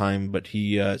at this time, but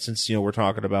he, since, we're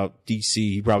talking about DC,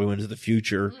 he probably went into the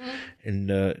future and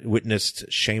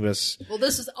witnessed Sheamus. Well,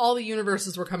 this is all the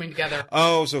universes were coming together.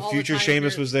 Oh, so all future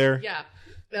Sheamus was there?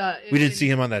 Yeah. We didn't see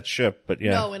him on that ship, but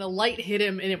yeah. No, and a light hit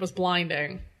him and it was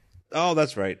blinding. Oh,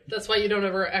 that's right. That's why you don't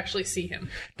ever actually see him.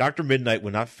 Dr. Midnight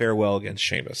would not fare well against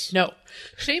Sheamus. No.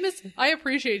 Sheamus, I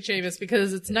appreciate Sheamus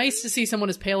because it's nice to see someone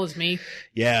as pale as me.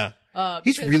 Yeah.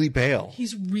 He's really pale.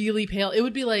 He's really pale. It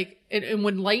would be like, and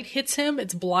when light hits him,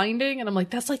 it's blinding. And I'm like,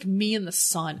 that's like me in the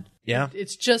sun. Yeah.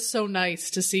 It's just so nice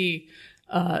to see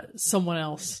someone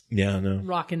else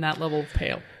rocking that level of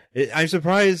pale. I'm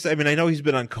surprised. I mean, I know he's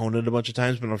been on Conan a bunch of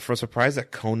times, but I'm surprised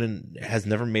that Conan has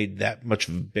never made that much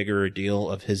bigger a deal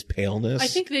of his paleness. I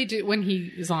think they do when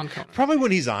he is on Conan. Probably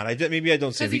when he's on. Maybe I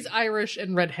don't say because he's Irish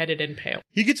and redheaded and pale.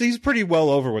 He's pretty well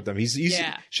over with them.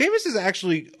 Sheamus is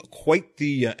actually quite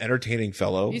the entertaining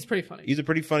fellow. He's pretty funny. He's a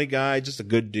pretty funny guy, just a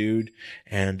good dude.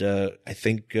 And I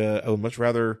think I would much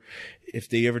rather, if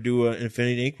they ever do an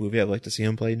Infinity Inc. movie, I'd like to see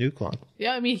him play Nuklon.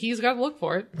 Yeah, I mean, he's got to look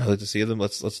for it. I'd like to see them.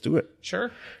 Let's do it.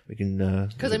 Sure. We can.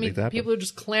 Because I mean, people are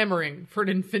just clamoring for an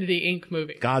Infinity Inc.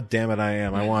 movie. God damn it, I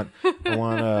am. I want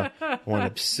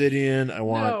Obsidian. I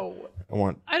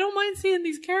don't mind seeing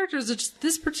these characters. It's just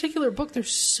this particular book.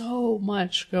 There's so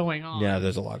much going on. Yeah,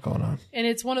 there's a lot going on, and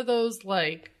it's one of those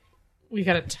like we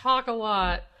got to talk a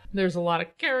lot. There's a lot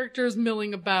of characters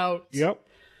milling about. Yep.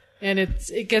 And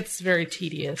it gets very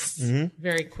tedious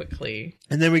very quickly.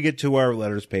 And then we get to our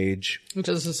letters page. Which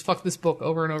is just fuck this book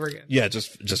over and over again. Yeah,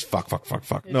 just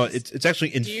fuck. No, it's actually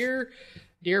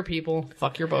Dear people,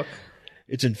 fuck your book.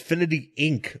 it's Infinity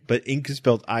Ink, but ink is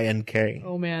spelled INK.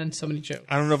 Oh man, so many jokes.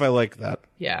 I don't know if I like that.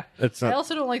 Yeah. That's not. I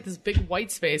also don't like this big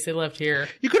white space they left here.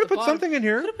 You could have put something in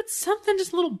here. Could have put something,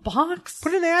 just a little box.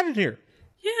 Put an ad in here.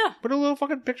 Yeah. Put a little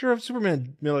fucking picture of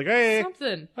Superman. Be like, hey,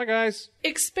 Something. hi guys.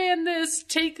 Expand this,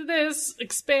 take this,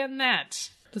 expand that.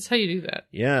 That's how you do that.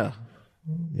 Yeah.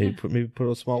 Maybe put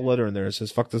a small letter in there that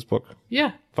says "fuck this book."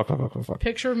 Yeah. Fuck.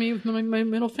 Picture of me with my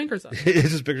middle fingers up. It's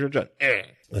just a picture of John.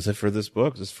 That's it for this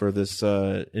book. This is for this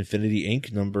Infinity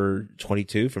Ink number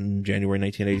 22 from January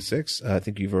 1986. I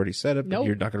think you've already said it, but Nope.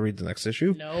 you're not going to read the next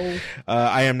issue. No.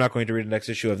 I am not going to read the next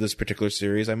issue of this particular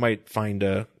series. I might find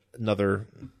another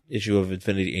issue of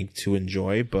Infinity Ink to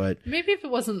enjoy, but Maybe if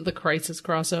it wasn't the Crisis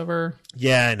crossover.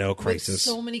 yeah, I know With Crisis.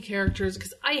 so many characters,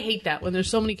 because I hate that when there's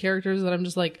so many characters that I'm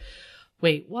just like,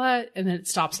 wait, what? And then it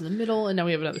stops in the middle, and now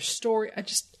we have another story. I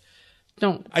just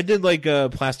don't. I did like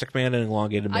Plastic Man and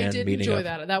Elongated Man. I did meeting enjoy up.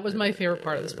 that. That was my favorite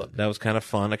part of this book. That was kind of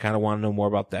fun. I kind of want to know more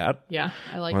about that. Yeah,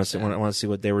 I like I that. want to see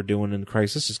what they were doing in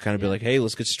Crisis. Just kind of be like, hey,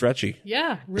 let's get stretchy.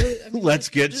 Yeah, really. I mean, Let's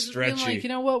get just being stretchy. Like, you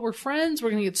know what? We're friends. We're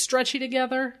gonna get stretchy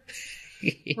together.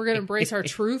 We're gonna embrace our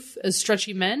truth as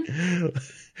stretchy men.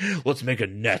 Let's make a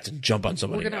net and jump on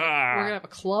somebody. We're gonna have a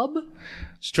club,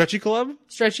 Stretchy Club?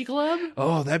 stretchy club.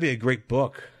 Oh, that'd be a great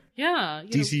book. Yeah,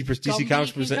 DC Gumby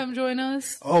Comics can present- come join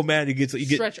us. Oh man, you get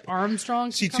Stretch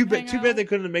Armstrong. See, can too come bad hang out. they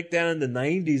couldn't make that in the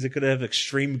 '90s. They could have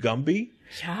Extreme Gumby,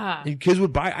 Yeah, and kids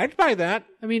would buy. I'd buy that.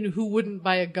 I mean, who wouldn't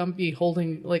buy a Gumby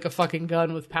holding like a fucking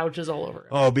gun with pouches all over it?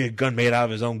 Oh, it'd be a gun made out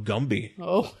of his own Gumby.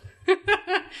 Oh,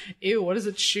 ew! What does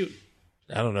it shoot?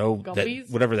 I don't know Gumbies?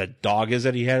 whatever that dog is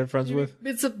that he had friends with.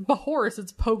 It's a horse.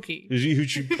 It's Pokey. Did you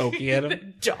shoot Pokey at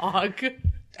him? Dog.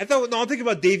 I thought. No, I'm thinking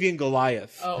about Davy and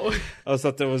Goliath. Oh, I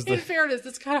thought that was in the fairness,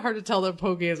 it's kind of hard to tell that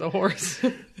Pokey is a horse.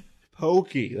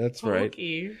 Pokey. That's right.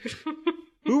 Pokey.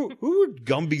 Who were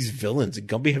Gumby's villains? Did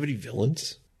Gumby have any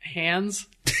villains? Hands.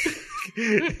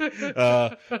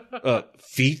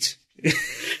 Feet,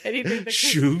 Anything that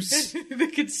shoes,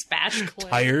 that could spash clay.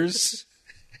 tires.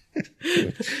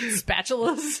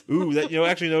 Spatulas. Ooh, that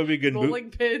actually that would be a good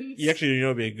Bowling pins. You actually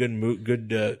would be a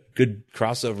good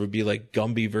crossover. Would be like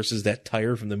Gumby versus that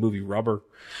tire from the movie Rubber.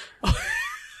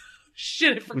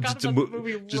 Shit, I forgot Just a about the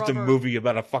movie just a Rubber. movie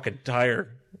about a fucking tire.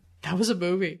 That was a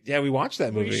movie. Yeah, we watched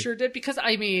that movie. We sure did, because,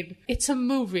 I mean, it's a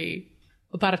movie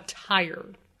about a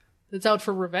tire that's out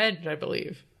for revenge, I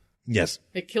believe. Yes,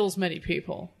 It kills many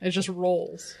people. It just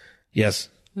rolls. yes.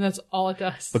 And that's all it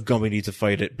does. But Gumby needs to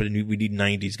fight it. But we need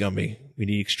 '90s Gumby. We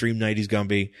need extreme '90s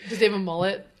Gumby. Does he have a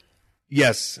mullet?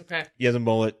 Yes. Okay. He has a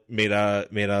mullet made out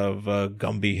of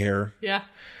Gumby hair. Yeah.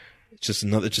 It's just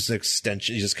an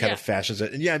extension. He just kind of Yeah. fashions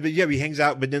it. And he hangs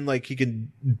out, but then like he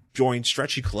can join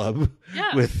Stretchy Club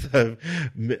Yeah. with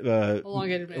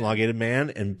Elongated Man.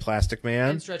 and Plastic Man,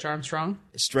 And Stretch Armstrong.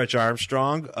 Stretch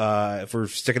Armstrong. If we're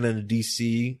sticking in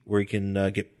DC, where he can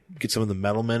get some of the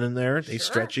metal men in there. They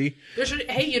stretchy.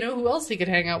 Hey, you know who else he could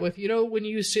hang out with? You know, when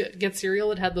you used to get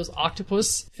cereal, it had those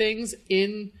octopus things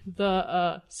in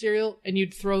the cereal, and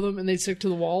you'd throw them and they'd stick to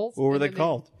the walls. What were And they then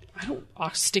called?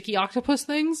 Sticky octopus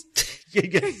things?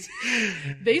 Yes.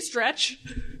 They stretch.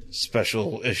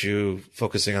 Special issue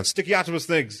focusing on sticky octopus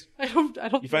things. I don't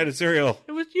You find a cereal.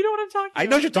 It was, you know what I'm talking about? I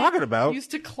know what you're talking I about.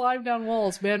 used to climb down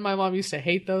walls. Man, my mom used to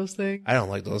hate those things. I don't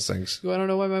like those things You want to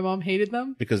know why my mom hated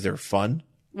them? because they're fun.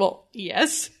 Well,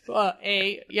 yes.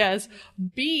 A, yes.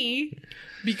 B,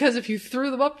 because if you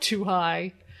threw them up too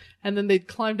high and then they'd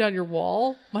climb down your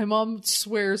wall, my mom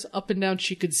swears up and down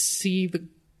she could see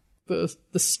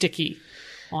the sticky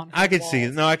on her I could walls. see.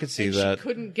 No, I could see And that. She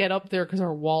couldn't get up there because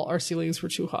our ceilings were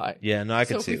too high. Yeah, no, I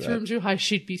So could if see we threw them that. too high,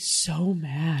 she'd be so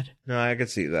mad. No, I could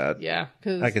see that. Yeah,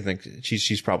 because I could think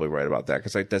she's probably right about that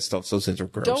because like that stuff, those things are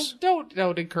gross.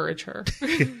 don't encourage her.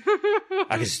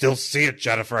 I can still see it,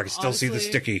 Jennifer. I can still see the Honestly.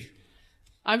 sticky.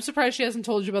 I'm surprised she hasn't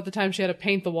told you about the time she had to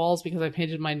paint the walls because I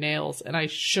painted my nails and I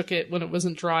shook it when it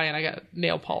wasn't dry and I got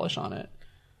nail polish on it.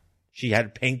 She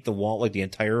had to paint the wall like the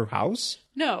entire house.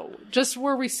 No, just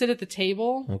where we sit at the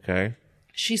table. Okay.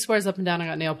 She swears up and down I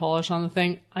got nail polish on the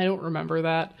thing. I don't remember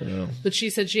that. But she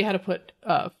said she had to put,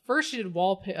 first she did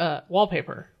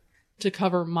wallpaper to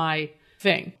cover my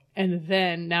thing. And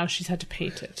then now she's had to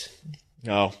paint it.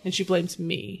 Oh, And she blames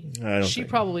me. I don't She think-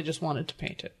 probably just wanted to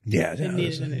paint it. yeah. It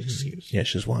needed an excuse. Yeah,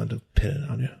 she just wanted to pin it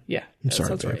on you. Yeah, that sorry,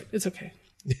 sounds babe. right. It's okay.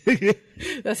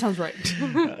 That sounds right.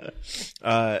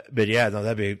 But yeah, no,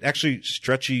 that'd be actually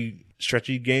stretchy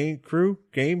game,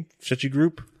 stretchy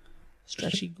group.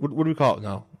 Stretchy. What do we call it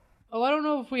now? Oh, I don't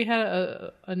know if we had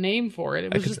a name for it.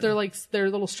 It was just their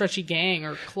little stretchy gang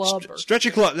or club.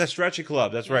 Stretchy Club. That's Stretchy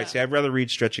Club. That's right. Yeah. See, I'd rather read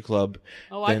Stretchy Club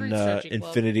I'd than read Stretchy Club.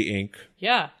 Infinity Inc.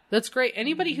 Yeah, that's great.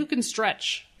 Anybody who can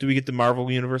stretch. Do we get the Marvel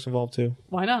universe involved too?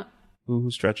 Why not? Who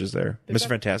stretches there? Mr.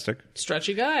 Fantastic.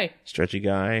 Stretchy guy. Stretchy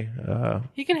guy.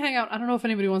 He can hang out. I don't know if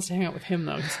anybody wants to hang out with him,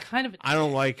 though. He's kind of I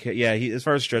don't like. Yeah, as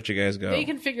far as stretchy guys go, They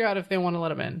can figure out if they want to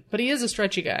let him in. But he is a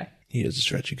stretchy guy. he is a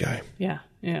stretchy guy. Yeah.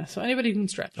 So anybody can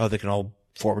stretch. Oh, they can all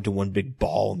form into one big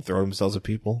ball and throw themselves at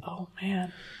people. Oh,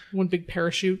 man. One big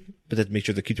parachute. But then make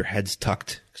sure they keep their heads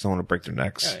tucked because I don't want to break their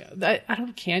necks. Oh, yeah. I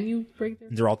don't. Can you break their?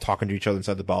 They're all talking to each other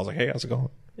inside the balls, like, "Hey, how's it going?"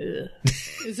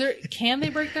 Is there? Can they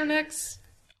break their necks?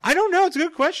 I don't know. It's a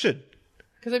good question.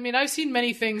 Because I mean, I've seen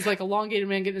many things like elongated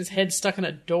man getting his head stuck in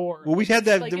a door. Well, we had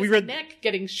that. Like we his read. neck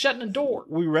getting shut in a door.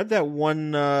 We read that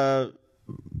one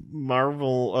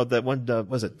Marvel. That one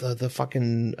was it the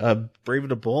fucking Brave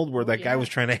and the Bold, where that guy was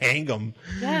trying to hang him.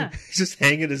 Yeah. He's just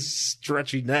hanging his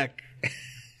stretchy neck.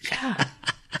 Yeah.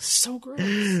 So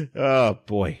gross. Oh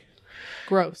boy.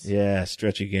 Gross. Yeah,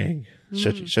 stretchy gang.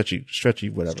 Stretchy,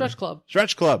 whatever. Stretch Club.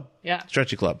 Stretch Club. Yeah.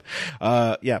 Stretchy Club.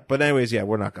 Yeah, but anyways, yeah,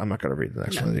 I'm not gonna read the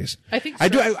next one of these. I think.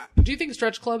 Do you think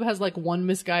Stretch Club has like one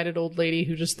misguided old lady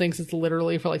who just thinks it's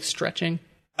literally for like stretching?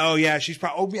 Oh yeah, she's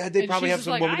probably. Oh yeah, they And probably she's have just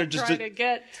some like, woman I'm that just. trying to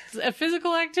get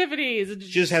physical activities. And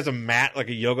She just has a mat, like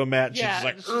a yoga mat. And yeah, she's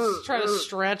like, and she's trying to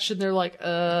stretch, and they're like,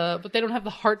 but they don't have the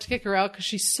heart to kick her out because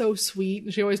she's so sweet,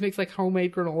 and she always makes like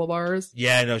homemade granola bars.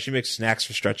 yeah, no, she makes snacks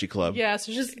for Stretchy Club. Yeah,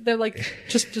 so they're like,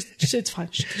 just it's fine.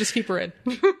 Just keep her in.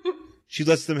 She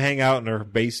lets them hang out in her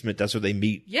basement. That's where they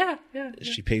meet. Yeah.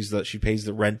 She pays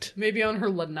the rent. Maybe on her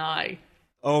lanai.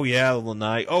 Oh yeah, the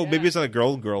Lanai. Oh, maybe it's not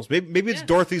the Girls. Maybe it's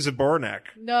Dorothy Zabornak.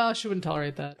 No, she wouldn't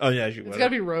tolerate that. Oh yeah, she would. It's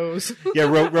gotta be Rose. Yeah,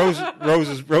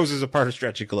 Rose is a part of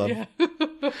Stretchy Club. Yeah.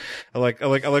 I like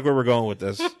where we're going with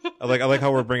this. I like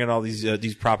how we're bringing all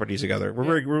these properties together.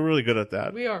 We're really good at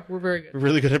that. We are. We're very We're good.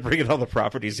 really good at bringing all the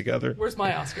properties together. Where's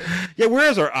my Oscar? Yeah,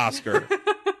 where's our Oscar?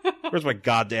 Where's my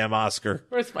goddamn Oscar?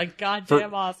 Where's my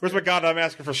goddamn Oscar? Where's my goddamn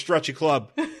Oscar for Stretchy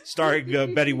Club,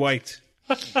 starring Betty White?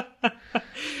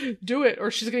 Do it,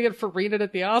 or she's gonna get Farina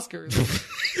at the Oscars.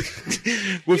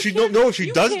 Well, if she don't know if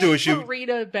she does do it, she.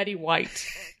 Farina Betty White.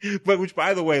 But which,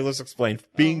 by the way, let's explain.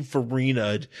 Being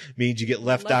Farina'd means you get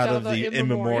left out of the in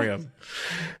memoriam,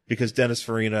 because Dennis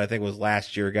Farina, I think it was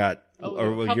last year, a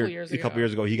couple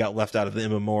years ago, he got left out of the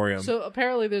in memoriam. So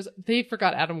apparently, they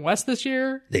forgot Adam West this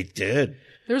year. They did.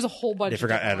 There's a whole bunch. They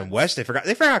forgot of Adam West. They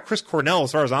forgot Chris Cornell.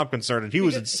 As far as I'm concerned, and he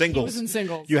was in singles. He was in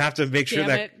singles. You have to make sure Damn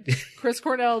that it. Chris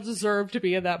Cornell deserved to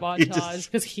be in that montage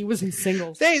because he was in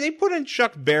singles. they put in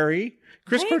Chuck Berry.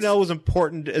 Chris Cornell was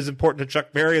important to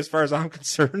Chuck Berry as far as I'm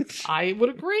concerned. I would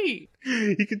agree.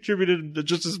 He contributed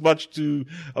just as much to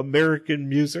American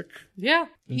music. Yeah,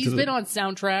 he's been on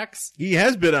soundtracks. He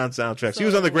has been on soundtracks. He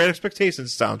was on the Great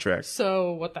Expectations soundtrack.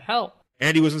 So what the hell?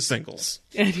 And he was in singles.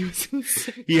 And he was in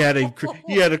singles. He had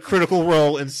a critical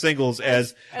role in singles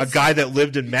as a guy that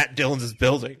lived in Matt Dillon's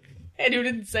building. And who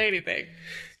didn't say anything.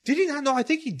 Did he not know? I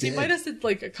think he did. He might have said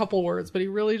like a couple words, but he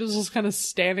really just was kind of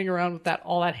standing around with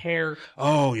all that hair.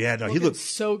 Oh yeah, no, he looked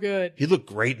so good. He looked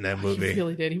great in that movie. He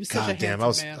really did. He was such a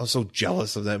handsome man. I was so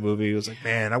jealous of that movie. I was like,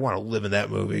 man, I want to live in that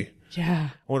movie. Yeah.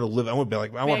 I want to live in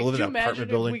that apartment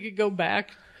building. If we could go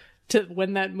back to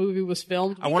when that movie was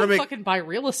filmed. I want to fucking buy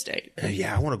real estate.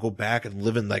 Yeah, I want to go back and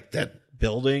live in like that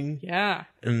building. Yeah.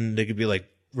 And they could be like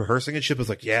rehearsing and shit. It's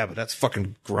like, yeah, but that's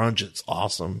fucking grunge. It's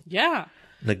awesome. Yeah.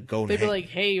 Like go. They'd be like,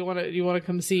 hey, you want to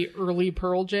come see early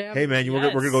Pearl Jam? Hey man,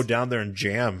 we're gonna go down there and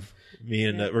jam. Me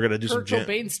and we're gonna do some jam. Kurt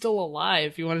Cobain's still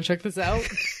alive. You want to check this out?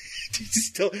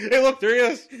 Hey, look, there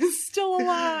he is. He's still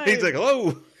alive. He's like,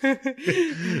 hello.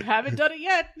 You haven't done it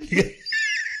yet.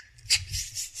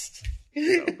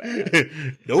 So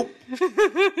bad. Nope.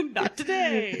 Not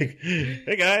today.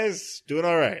 Hey guys, doing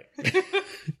all right.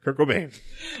 Kurt Cobain.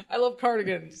 I love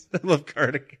cardigans. I love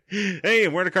cardigan. Hey,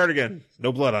 I'm wearing a cardigan.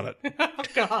 No blood on it. Oh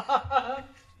God.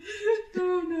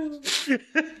 Oh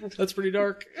no. That's pretty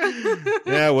dark.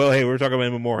 Yeah, well, hey, we're talking about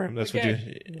in memoriam. That's what you.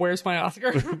 Where's my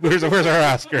Oscar? Where's our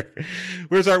Oscar?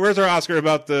 Where's our Oscar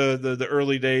about the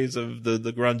early days of the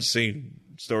grunge scene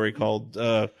story called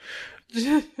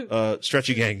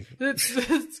Stretchy Gang?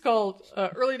 It's called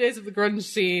Early Days of the Grunge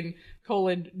Scene,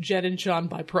 Jen and Sean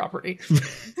buy property.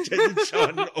 Jen and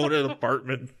Sean own an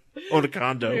apartment, own a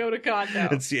condo. They own a condo.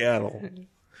 In Seattle.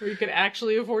 Where you could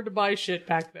actually afford to buy shit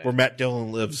back then. Where Matt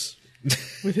Dillon lives.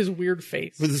 With his weird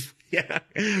face. With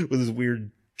his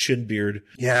weird chin beard.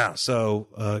 Yeah, so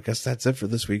I guess that's it for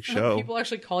this week's show. People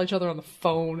actually call each other on the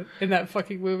phone in that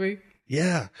fucking movie.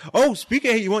 Yeah. Oh,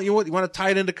 speaking of, you want to tie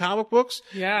it into comic books?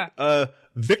 Yeah.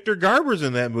 Victor Garber's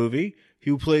in that movie,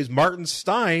 who plays Martin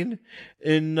Stein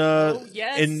in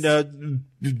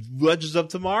Legends of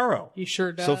Tomorrow. He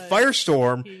sure does. So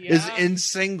Firestorm is Yeah. in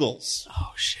singles.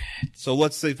 Oh shit. So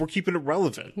let's say we're keeping it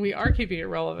relevant. We are keeping it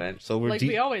relevant. So we're like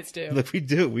we always do. Like we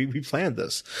do. We planned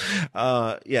this.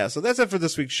 Yeah, so that's it for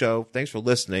this week's show. Thanks for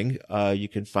listening. You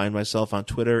can find myself on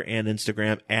Twitter and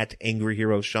Instagram at Angry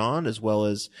Hero Sean, as well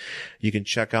as you can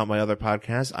check out my other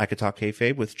podcast, I Could Talk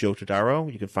Kayfabe with Joe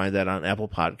Todaro. You can find that on Apple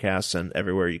Podcasts and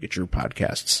everywhere you get your podcasts.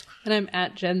 And I'm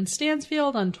at Jen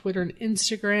Stansfield on Twitter and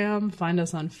Instagram. Find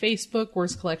us on Facebook,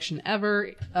 Worst Collection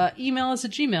Ever. Email us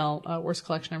at Gmail,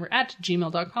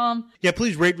 worstcollectionever@gmail.com. Yeah,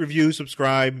 please rate, review,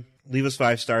 subscribe, leave us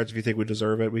 5 stars if you think we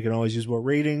deserve it. We can always use more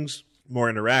ratings, more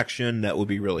interaction. That would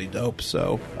be really dope.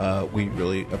 So we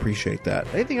really appreciate that.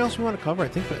 Anything else we want to cover? I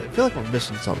feel like we're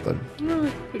missing something. No, I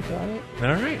think we got it.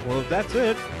 All right. Well, if that's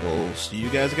it, we'll see you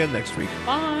guys again next week.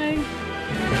 Bye.